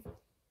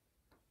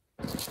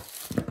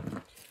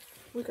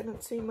 We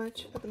cannot see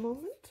much at the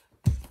moment.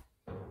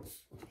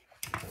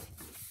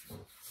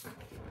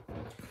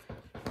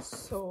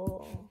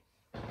 So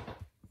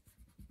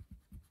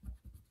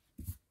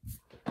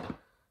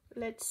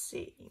let's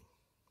see.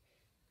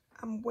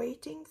 I'm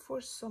waiting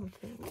for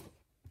something.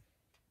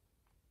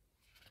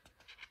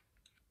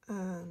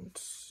 And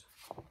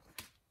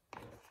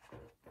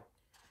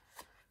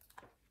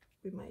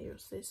we might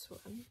use this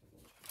one.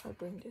 I'll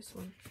bring this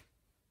one.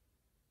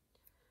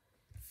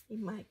 It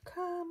might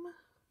come.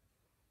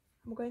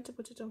 I'm going to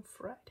put it on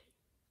Friday.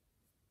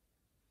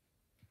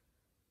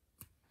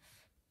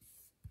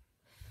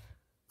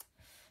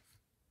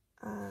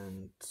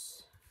 And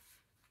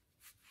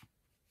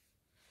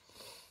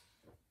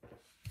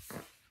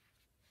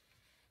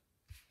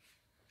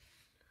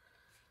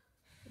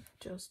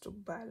just to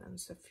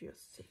balance a few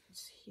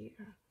things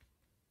here,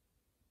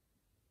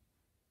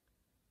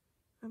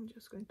 I'm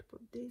just going to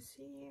put this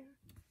here.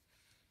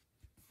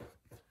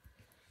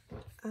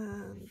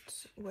 And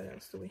what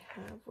else do we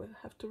have? We'll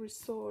have to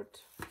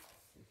resort.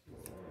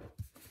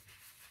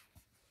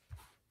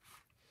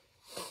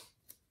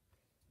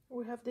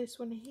 We have this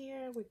one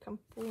here. We can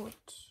put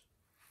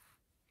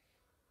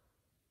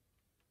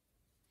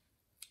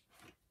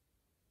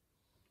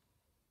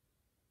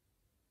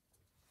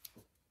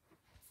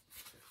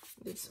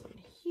this one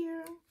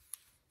here.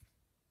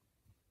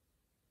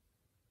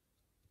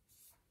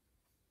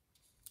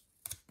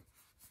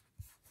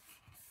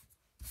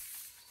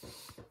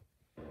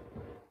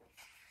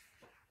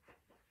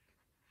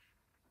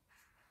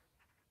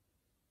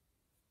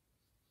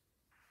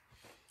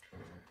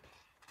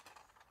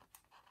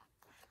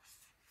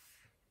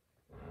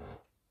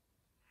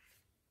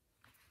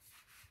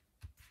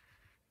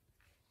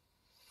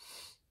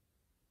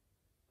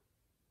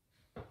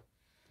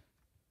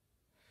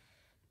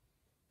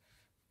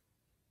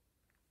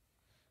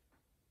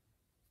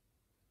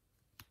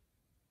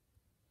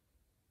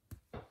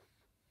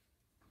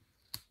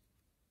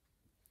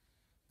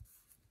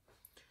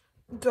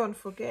 Don't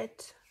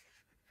forget,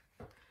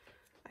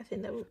 I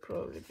think that will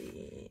probably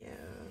be,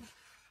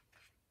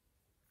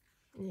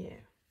 yeah.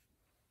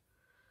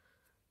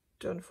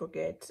 Don't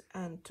forget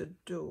and to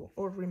do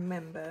or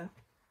remember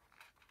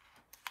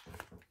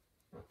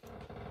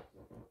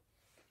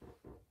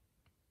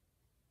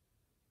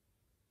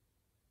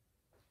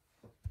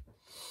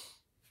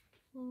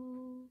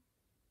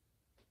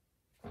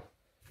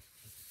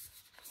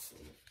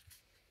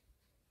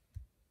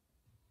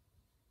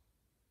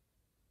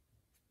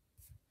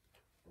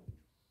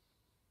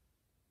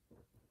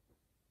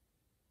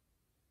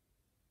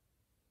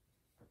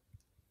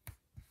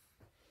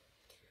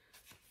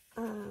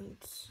and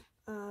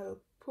I'll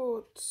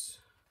put,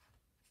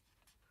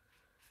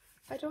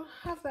 I don't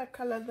have that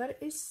color, that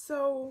is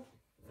so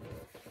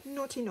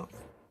not enough,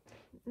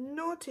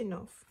 not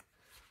enough.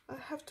 I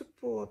have to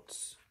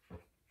put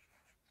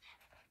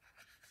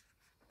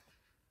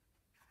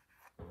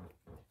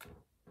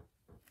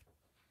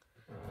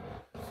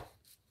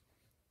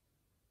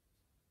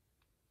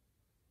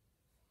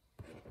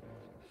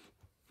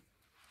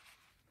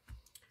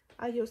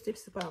I use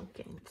these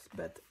pumpkins,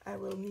 but I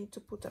will need to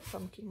put a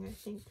pumpkin, I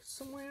think,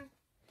 somewhere,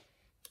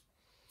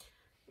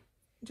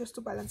 just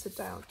to balance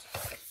it out.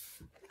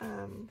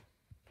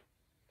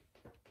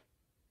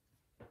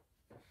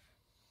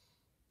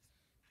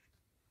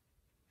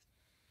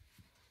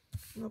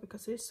 No,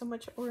 because there's so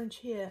much orange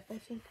here, I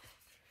think,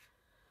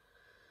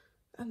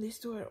 and these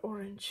two are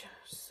orange,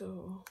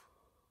 so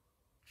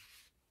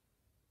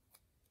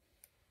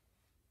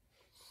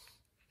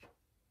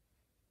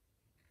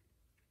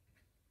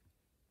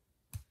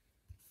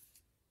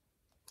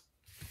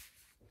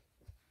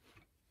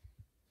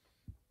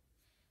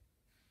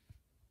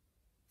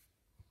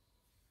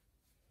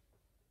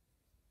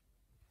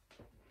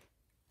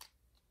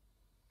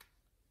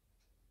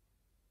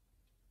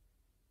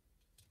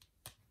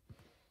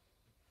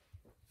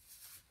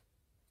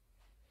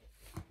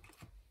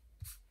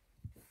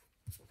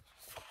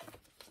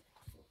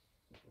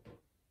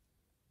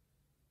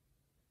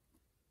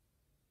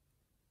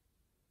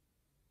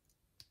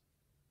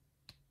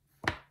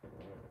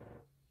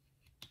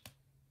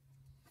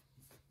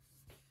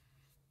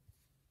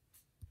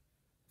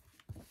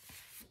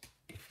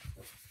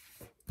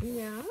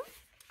yeah,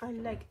 I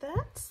like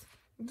that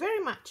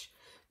very much.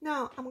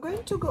 Now I'm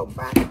going to go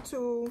back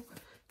to,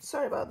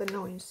 sorry about the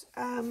noise,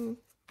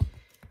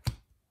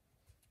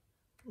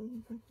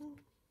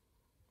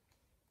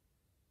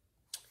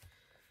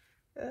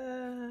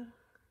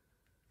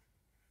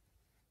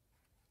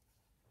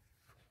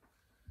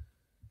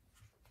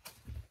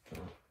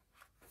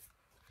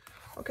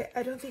 okay,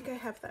 I don't think I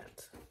have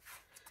that.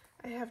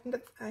 I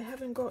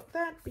haven't got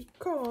that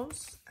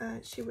because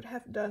she would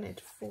have done it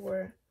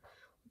for,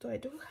 although I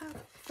do have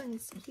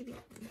Thanksgiving.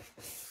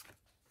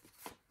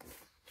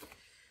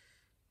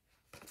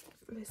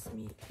 Let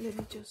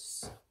me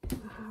just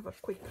have a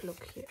quick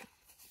look here.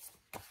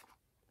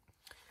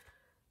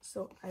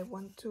 So I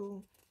want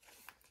to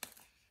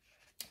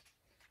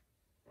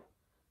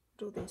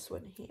do this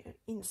one here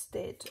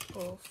instead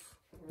of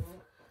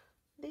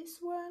this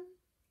one.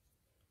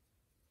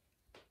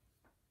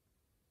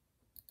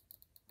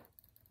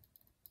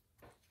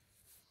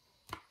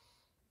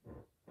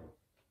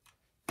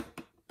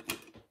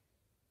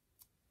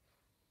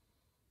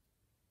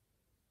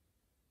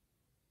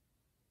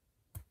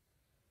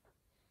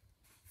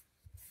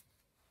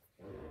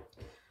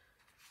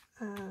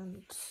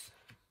 And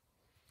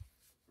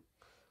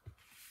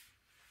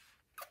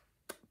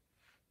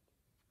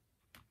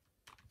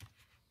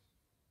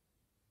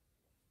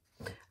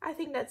I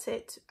think that's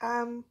it.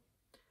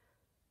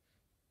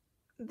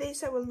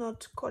 This I will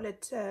not call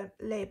it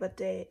Labor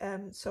Day,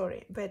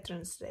 sorry,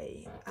 Veterans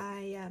Day.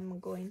 I am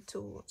going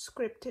to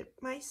script it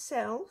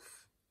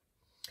myself,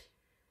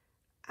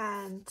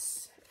 and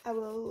I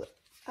will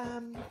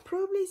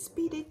probably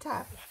speed it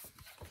up.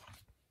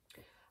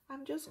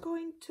 I'm just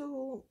going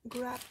to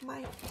grab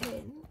my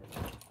pen,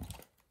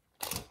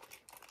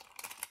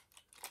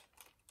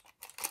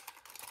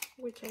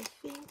 which I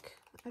think,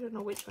 I don't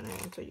know which one I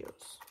want to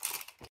use.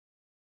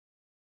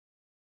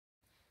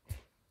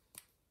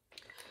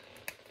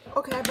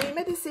 Okay, I made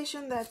my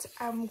decision that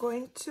I'm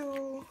going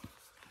to,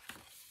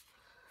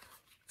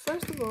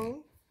 first of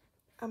all,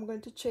 I'm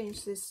going to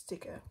change this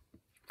sticker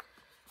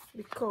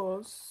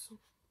because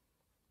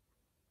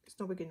it's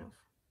not big enough.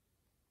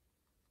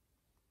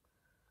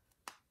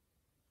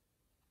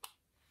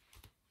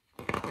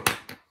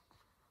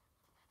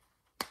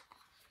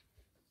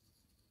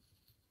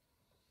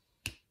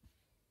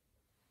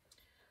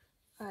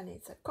 And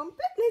it's a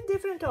completely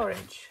different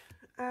orange.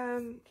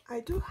 I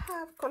do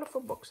have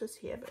colorful boxes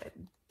here, but I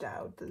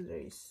doubt that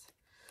there is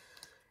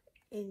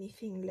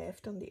anything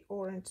left on the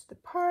orange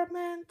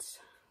department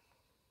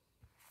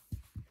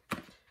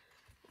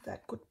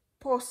that could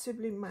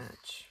possibly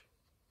match.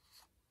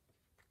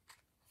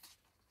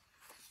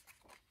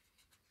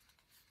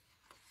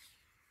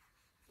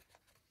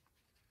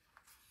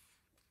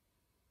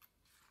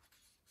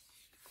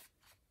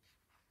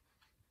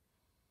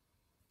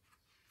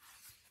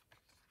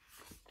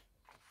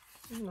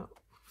 No.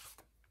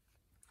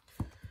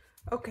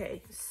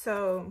 Okay,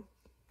 so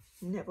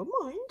never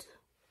mind.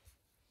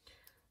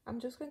 I'm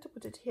just going to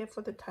put it here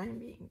for the time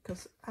being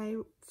because I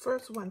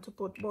first want to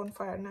put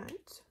Bonfire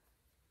Night.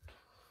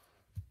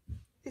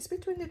 It's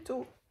between the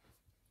 2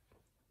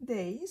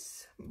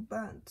 days,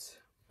 but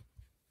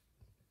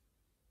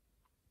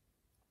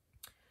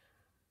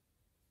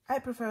I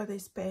prefer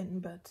this pen,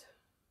 but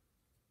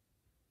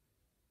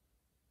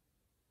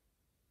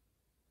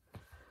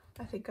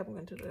I think I'm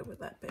going to do it with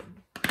that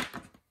pen.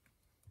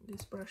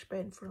 This brush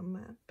pen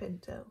from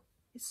Pentel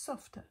is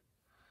softer.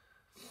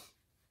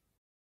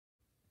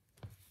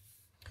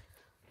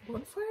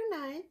 Bonfire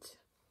Night.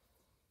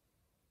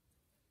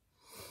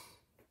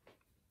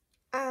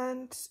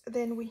 And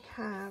then we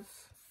have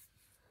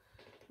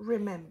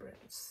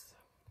Remembrance,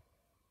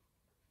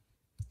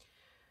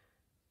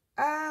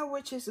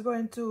 which is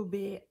going to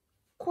be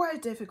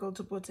quite difficult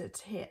to put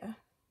it here,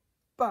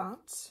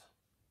 but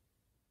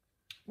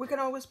we can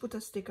always put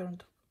a sticker on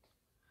top.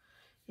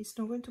 It's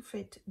not going to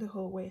fit the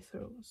whole way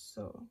through,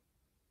 so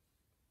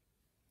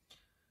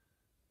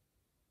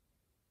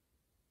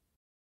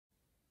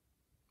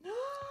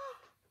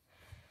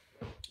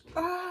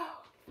oh,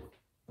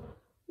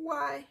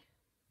 why?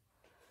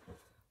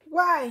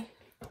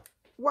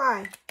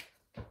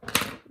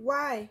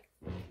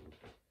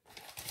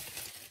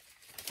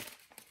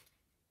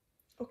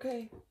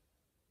 Okay,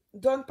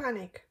 don't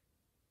panic,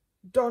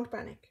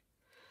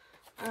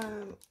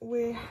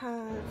 we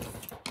have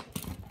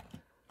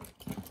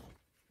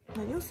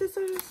my new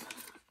scissors,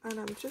 and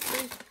I'm just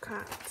going to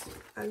cut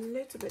a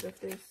little bit of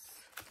this.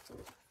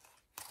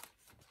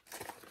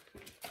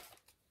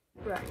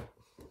 Right.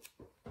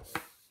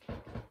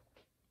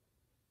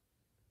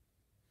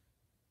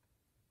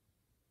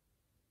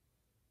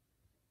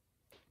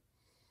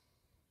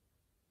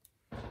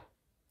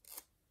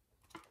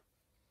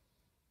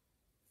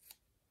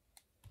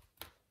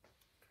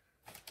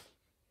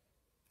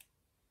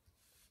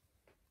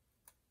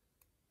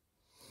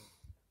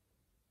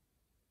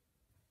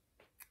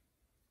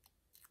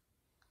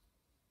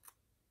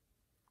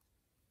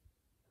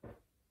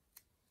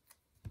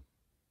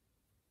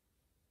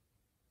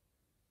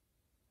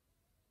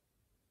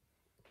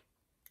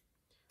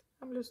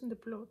 I'm losing the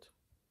plot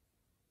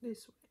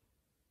this way.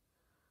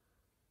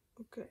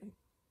 Okay,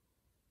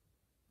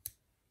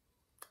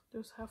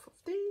 there's half of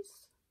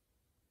this.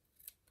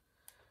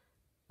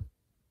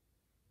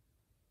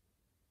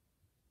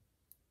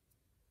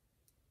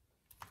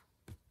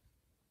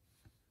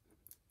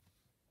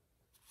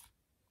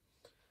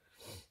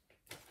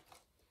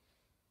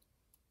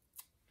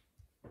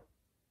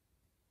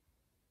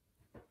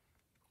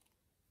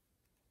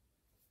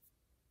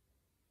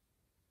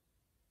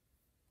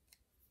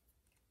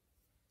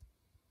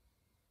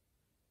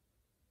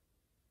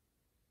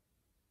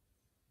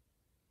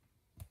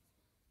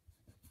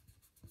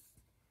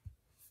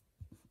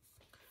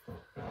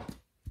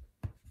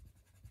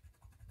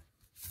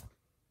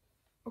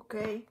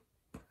 Okay,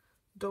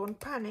 don't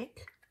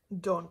panic,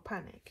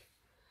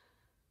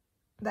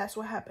 that's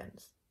what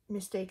happens.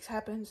 Mistakes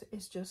happens,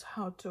 it's just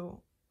how to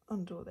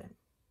undo them.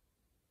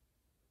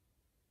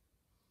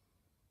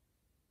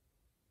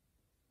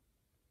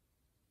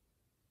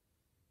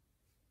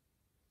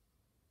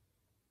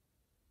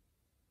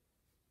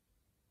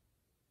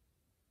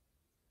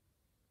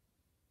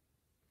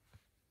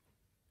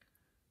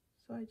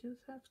 So I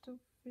just have to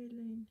fill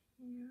in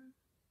here.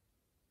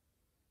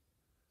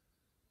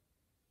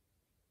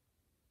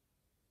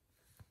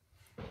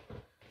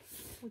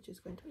 Which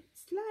is going to be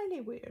slightly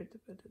weird,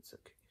 but it's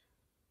okay.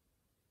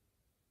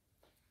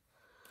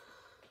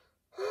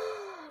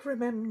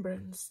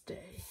 Remembrance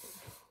Day.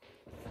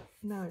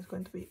 Now it's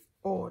going to be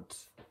odd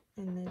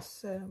in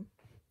this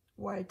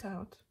white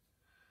out.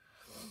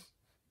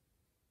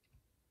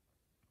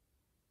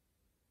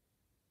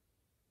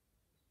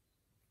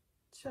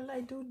 Shall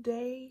I do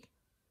day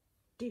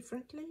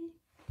differently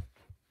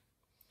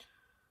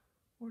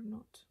or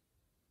not?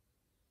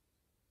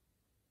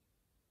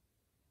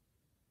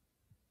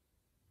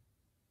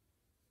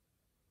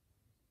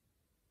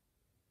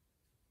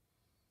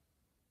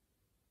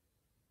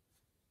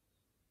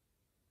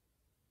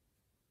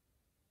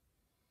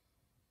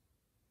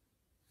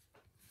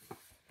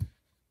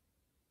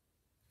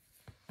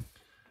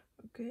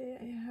 Okay,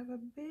 I have a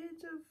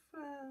bit of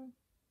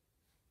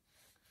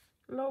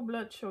low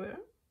blood sugar,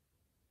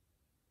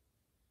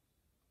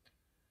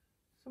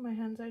 so my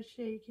hands are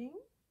shaking.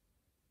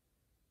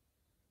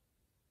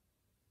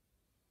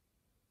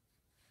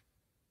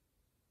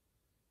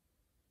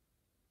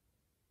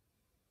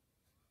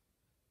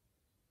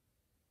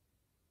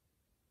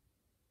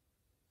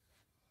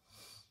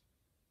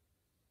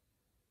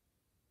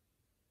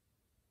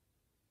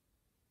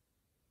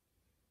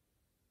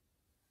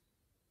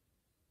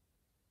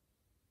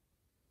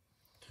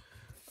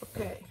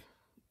 Okay,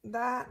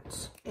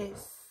 that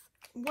is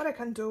what I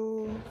can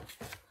do.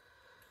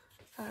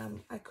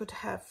 I could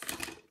have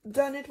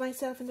done it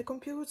myself in the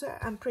computer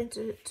and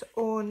printed it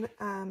on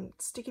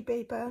sticky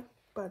paper,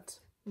 but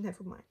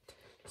never mind.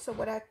 So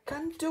what I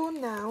can do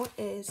now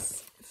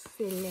is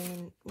fill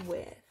in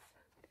with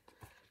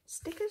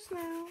stickers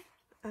now.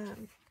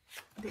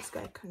 This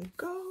guy can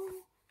go,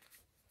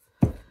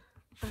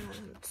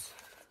 and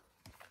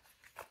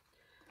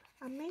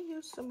I may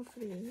use some of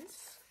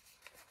these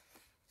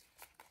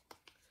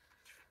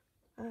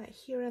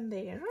here and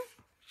there.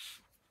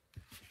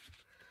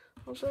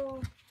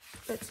 Although,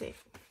 let's see.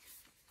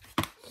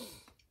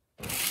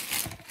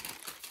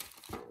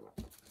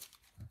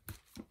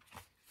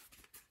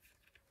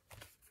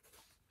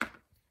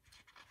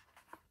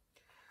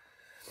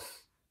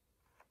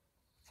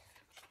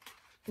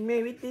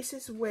 Maybe this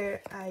is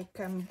where I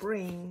can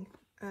bring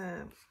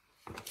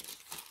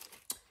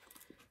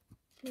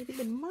maybe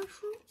the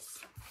mushrooms.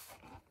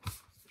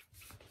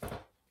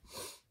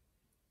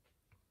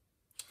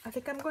 I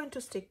think I'm going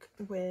to stick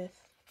with,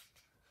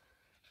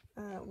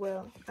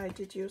 well, I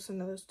did use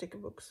another sticker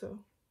book, so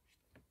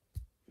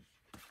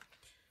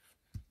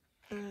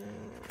I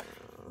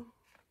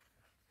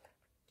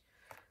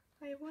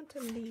want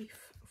a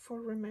leaf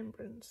for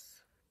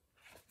remembrance.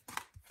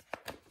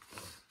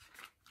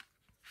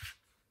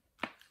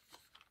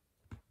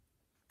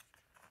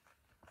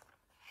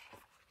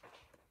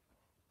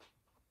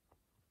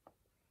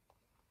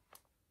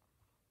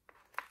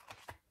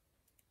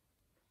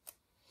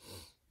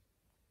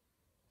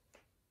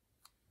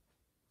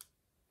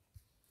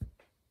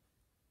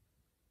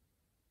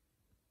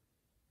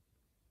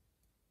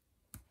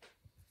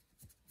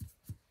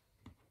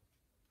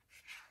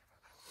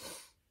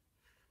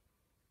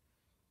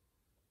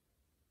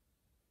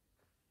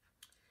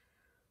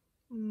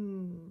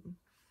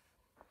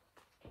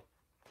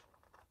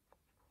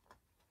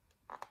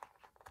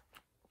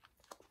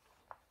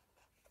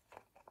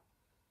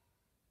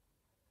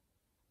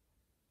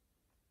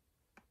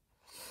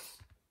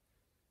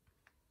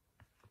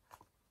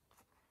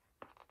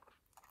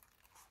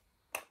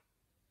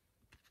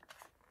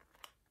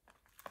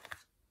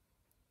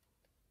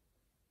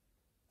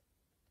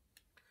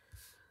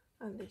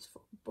 And this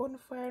for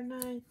bonfire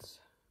night.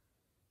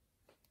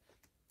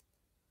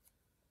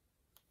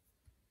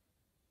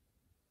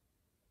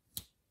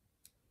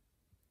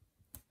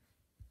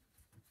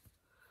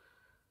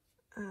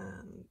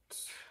 And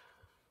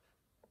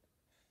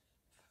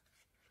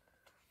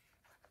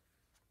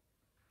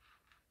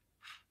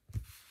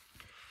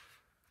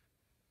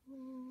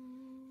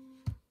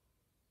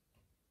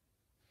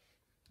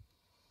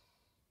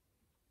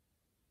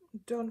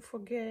don't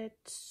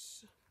forget,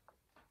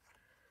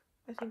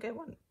 I think I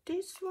want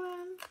this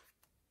one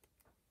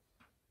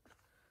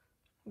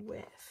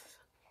with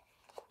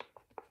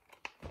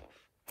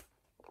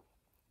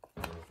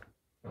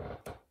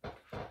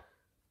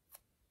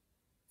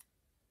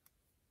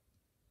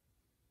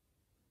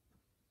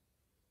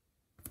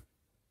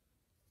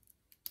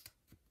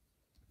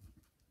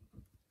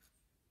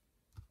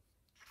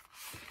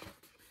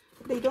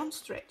they don't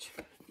stretch,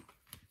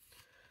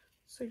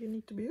 so you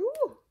need to be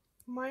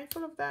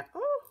mindful of that.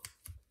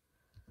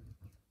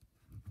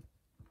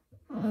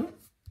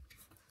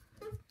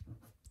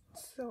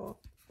 So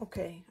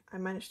okay, I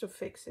managed to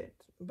fix it,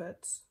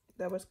 but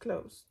that was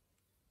close.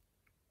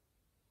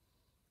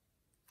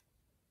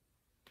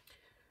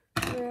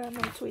 Where are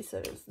my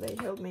tweezers? They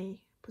help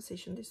me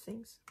position these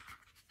things.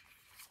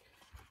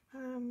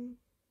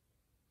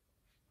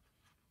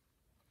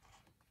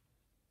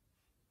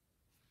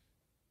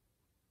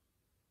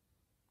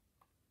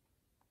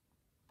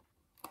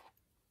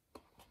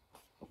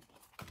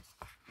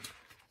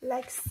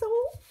 Like so.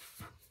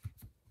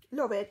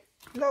 Love it,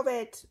 love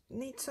it.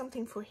 Need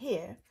something for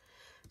here,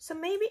 so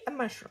maybe a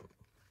mushroom.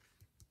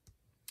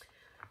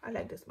 I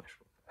like this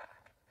mushroom.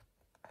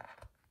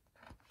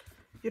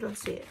 You don't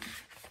see it.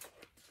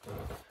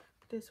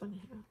 This one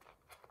here.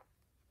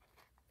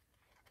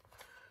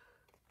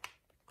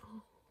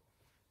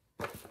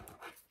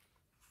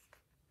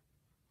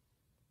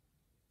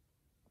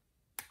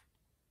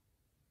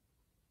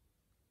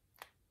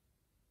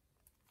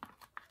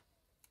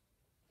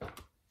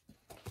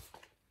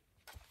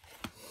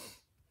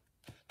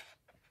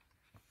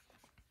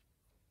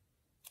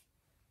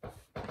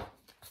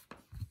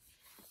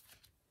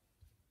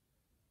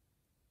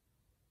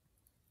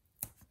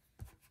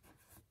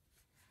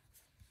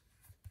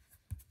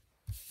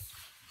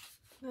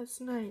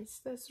 That's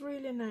nice. That's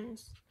really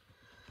nice.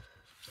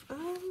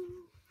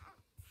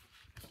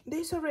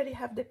 These already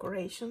have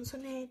decorations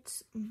on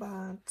it,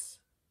 but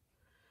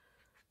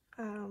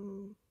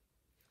I'm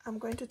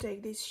going to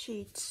take these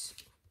sheets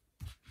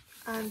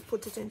and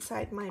put it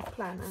inside my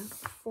planner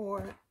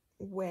for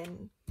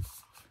when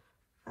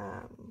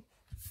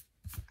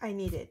I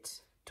need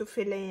it to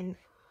fill in,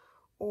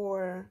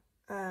 or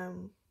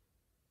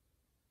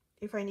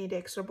if I need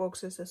extra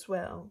boxes as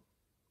well.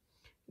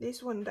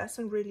 This one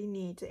doesn't really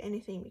need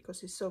anything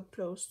because it's so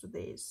close to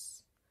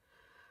this.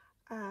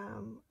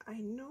 I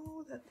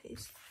know that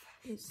this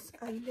is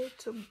a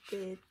little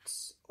bit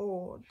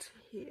odd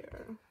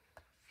here,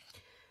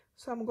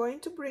 so I'm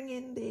going to bring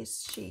in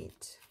this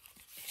sheet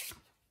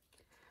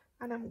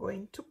and I'm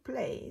going to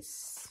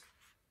place,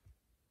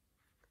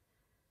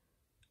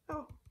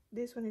 oh,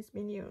 this one has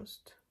been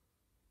used.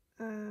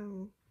 It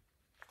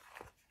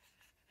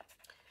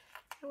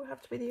will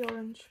have to be the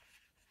orange.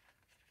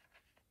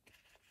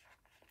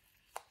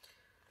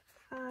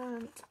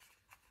 And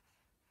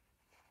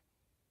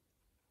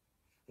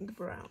the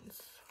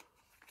browns.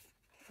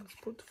 Let's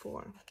put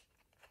 4.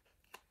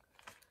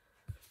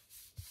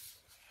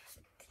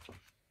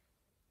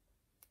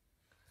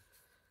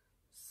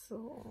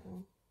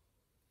 So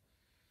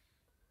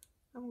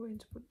I'm going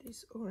to put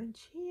this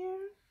orange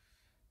here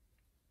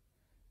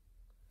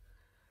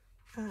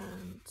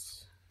and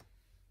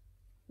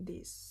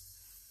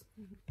this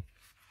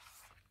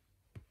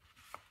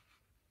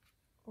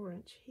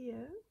orange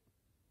here.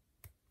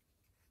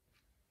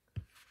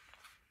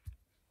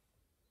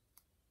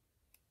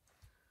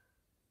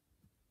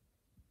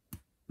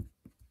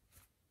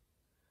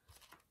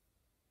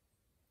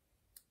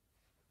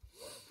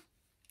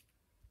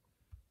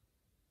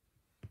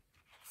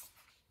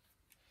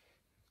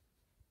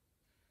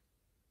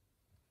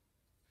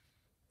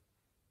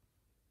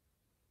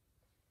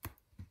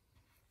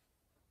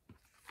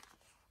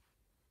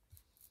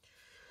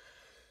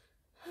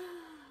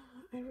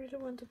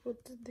 really want to put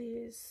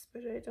this,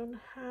 but I don't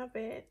have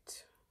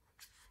it,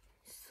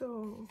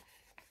 so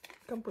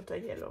I can put a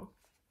yellow.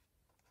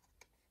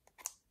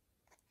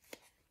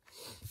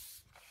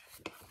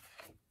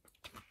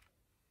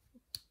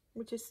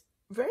 Which is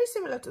very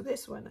similar to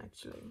this one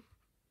actually.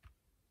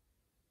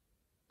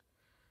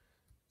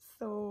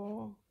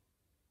 So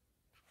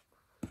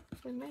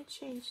we may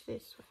change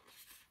this one.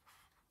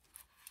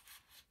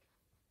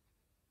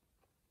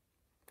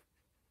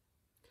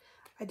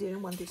 I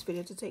didn't want this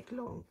video to take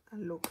long,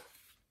 and look,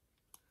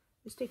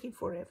 it's taking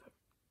forever.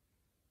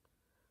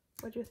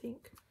 What do you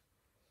think?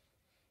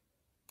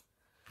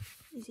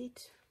 Is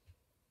it?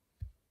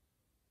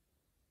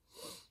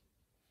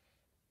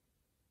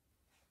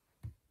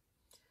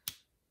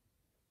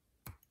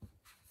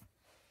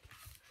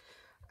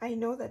 I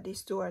know that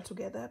these two are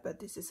together,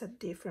 but this is a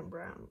different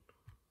brown.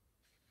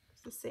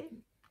 It's the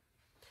same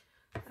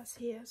as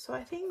here. So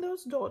I think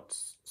those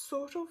dots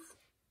sort of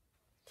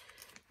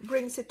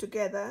brings it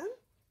together.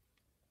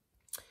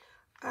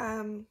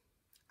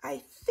 I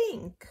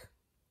think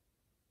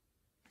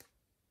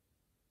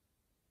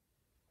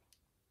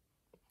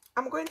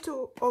I'm going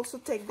to also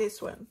take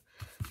this one.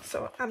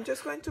 So I'm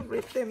just going to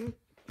rip them.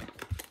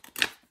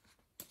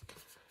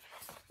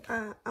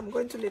 I'm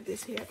going to leave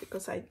this here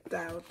because I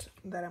doubt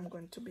that I'm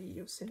going to be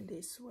using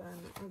this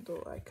one,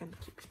 although I can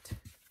keep it.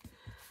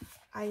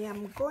 I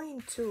am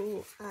going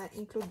to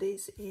include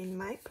this in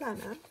my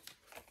planner,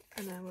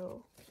 and I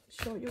will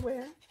show you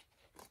where.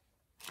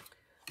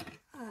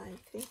 I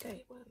think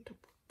I want to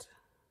put,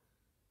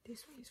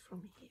 this one is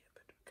from here,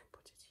 but we can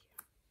put it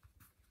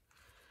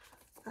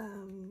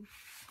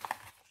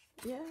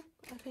here. Yeah,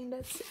 I think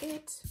that's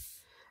it.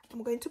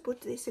 I'm going to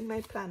put this in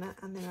my planner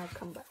and then I'll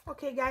come back.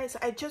 Okay guys,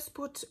 I just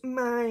put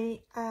my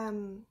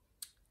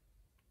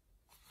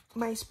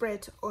my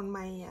spread on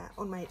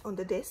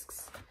the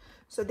discs.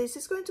 So this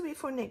is going to be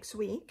for next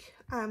week.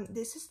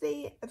 This is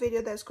the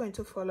video that's going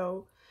to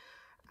follow.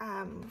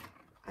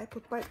 I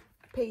put my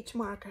page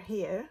marker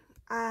here.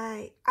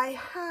 I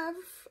have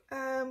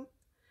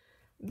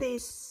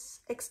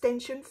this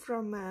extension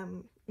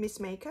from Miss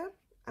Makeup,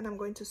 and I'm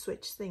going to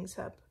switch things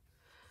up.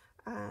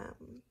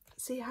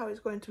 See how it's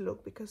going to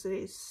look, because there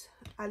is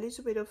a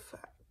little bit of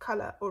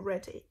color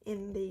already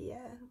in the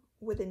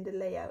within the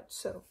layout.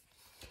 So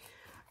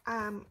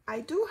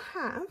I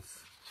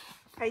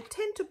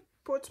tend to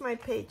put my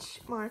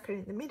page marker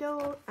in the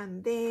middle,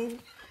 and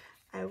then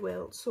I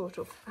will sort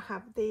of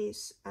have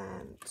this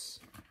and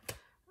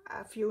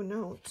a few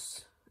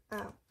notes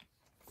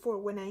for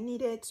when I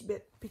need it,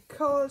 but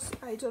because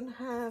I don't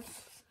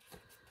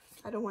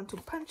want to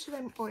punch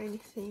them or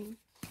anything,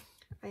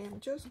 I am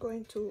just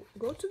going to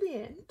go to the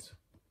end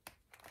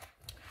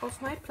of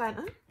my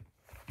planner,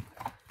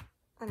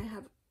 and I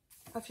have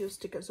a few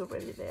stickers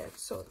already there.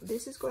 So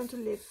this is going to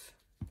live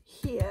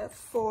here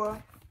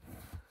for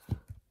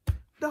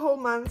the whole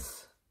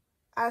month,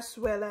 as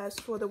well as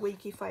for the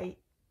week if I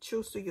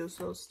choose to use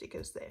those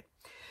stickers there.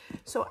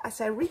 So as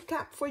a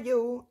recap for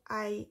you,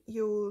 I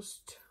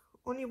used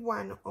only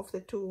one of the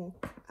two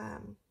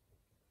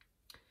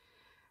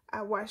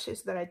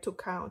washes that I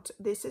took out.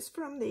 This is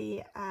from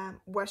the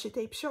washi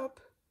tape shop.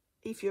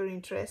 If you're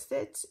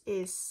interested,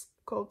 is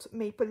called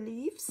Maple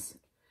Leaves,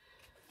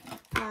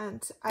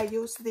 and I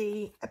use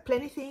the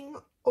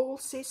Planything all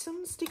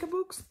season sticker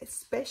books,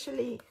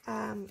 especially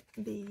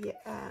the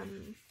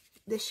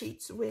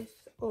sheets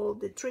with all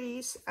the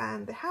trees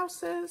and the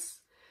houses,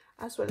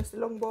 as well as the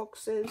long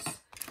boxes.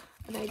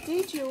 And I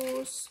did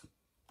use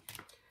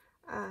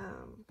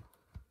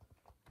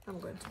I'm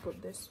going to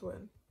put this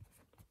one.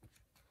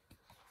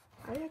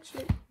 I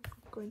actually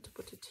going to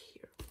put it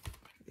here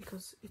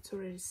because it's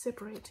already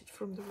separated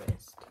from the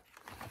rest,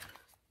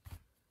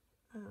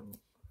 and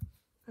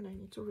I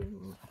need to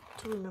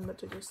remember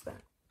to use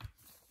that.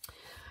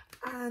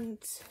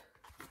 And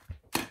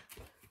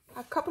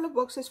a couple of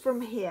boxes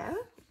from here,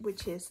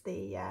 which is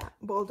the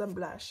Bold and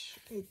Blush.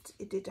 It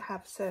did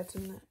have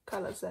certain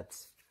colors that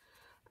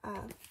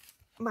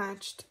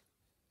matched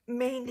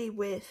mainly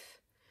with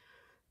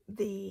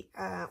the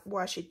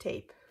washi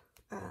tape.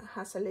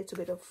 Has a little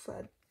bit of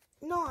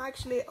no,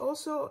 actually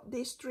also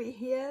this tree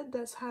here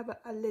does have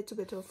a little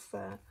bit of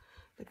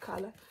the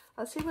color.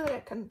 I'll see whether I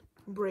can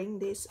bring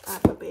this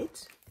up a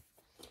bit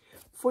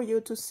for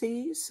you to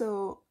see.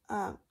 So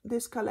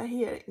this color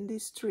here in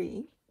this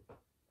tree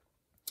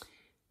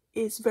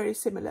is very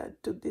similar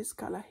to this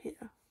color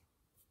here.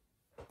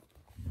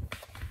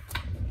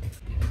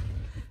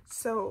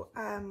 So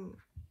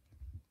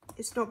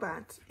it's not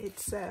bad.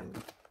 It's a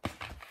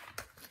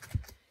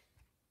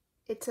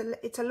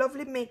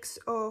lovely mix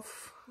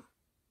of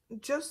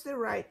just the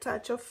right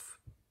touch of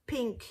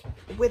pink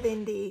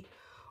within the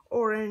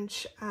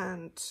orange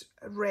and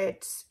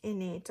reds in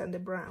it and the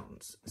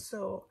browns.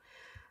 So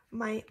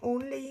my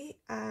only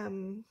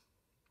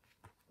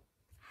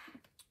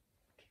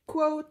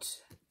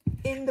quote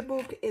in the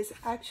book is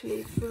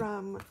actually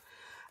from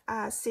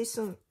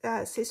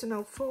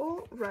Seasonal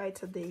Fall,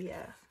 right at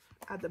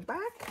the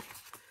back,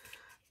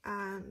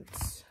 and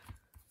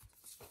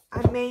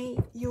I may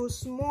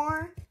use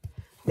more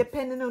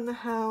depending on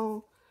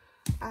how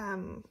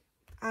I'm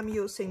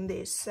using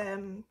this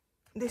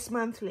this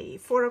monthly.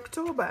 For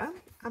October,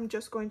 I'm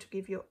just going to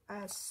give you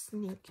a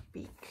sneak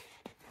peek.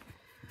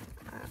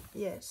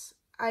 Yes,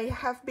 I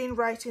have been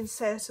writing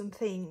certain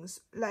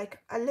things, like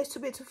a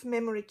little bit of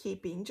memory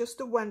keeping, just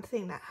the one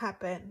thing that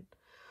happened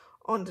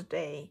on the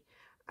day.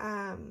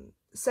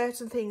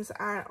 Certain things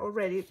are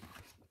already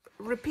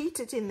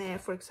repeated in there.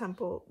 For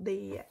example,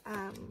 the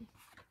I'm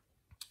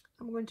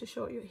going to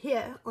show you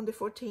here on the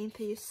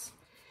 14th is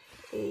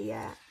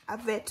a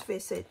vet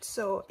visit,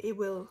 so it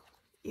will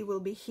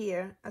be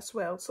here as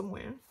well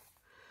somewhere.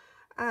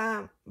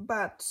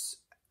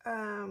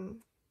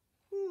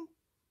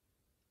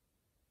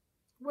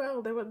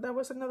 Well, there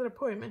was another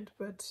appointment,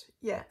 but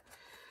yeah.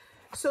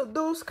 So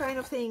those kind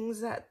of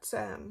things that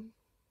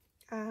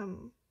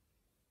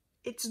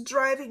it's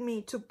driving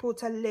me to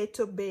put a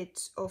little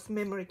bit of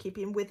memory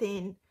keeping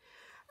within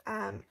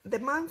the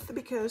month,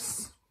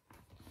 because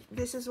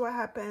this is what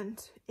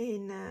happened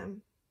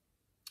in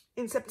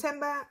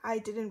September. I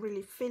didn't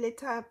really fill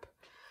it up,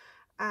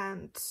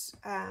 and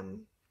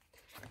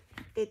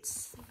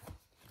it's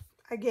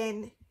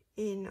again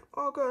in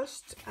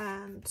August,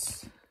 and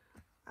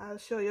I'll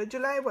show you.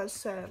 July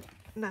was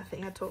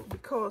nothing at all,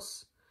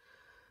 because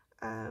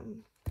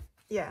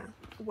yeah,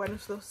 one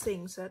of those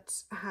things that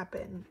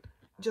happened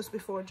just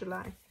before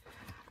July,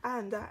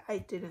 and I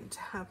didn't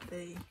have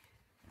the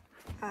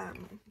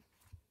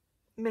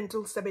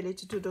mental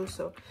stability to do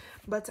so.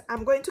 But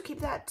I'm going to keep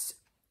that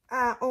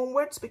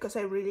onwards, because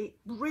I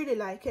really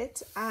like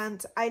it,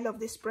 and I love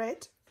this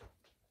spread.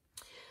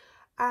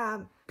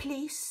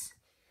 Please,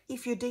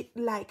 if you did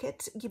like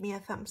it, give me a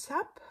thumbs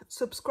up,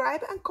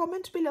 subscribe, and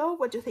comment below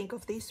what you think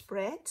of this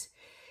spread.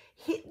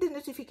 Hit the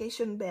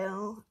notification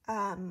bell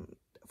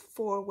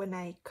for when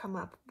I come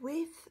up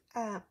with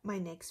my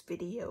next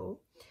video,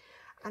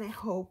 and I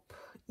hope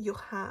you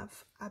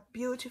have a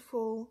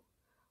beautiful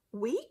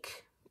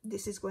week.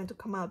 This is going to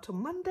come out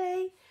on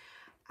Monday,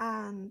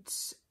 and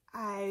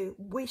I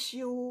wish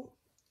you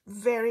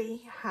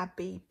very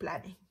happy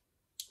planning.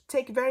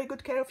 Take very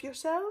good care of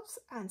yourselves,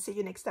 and see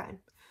you next time.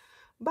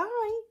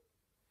 Bye.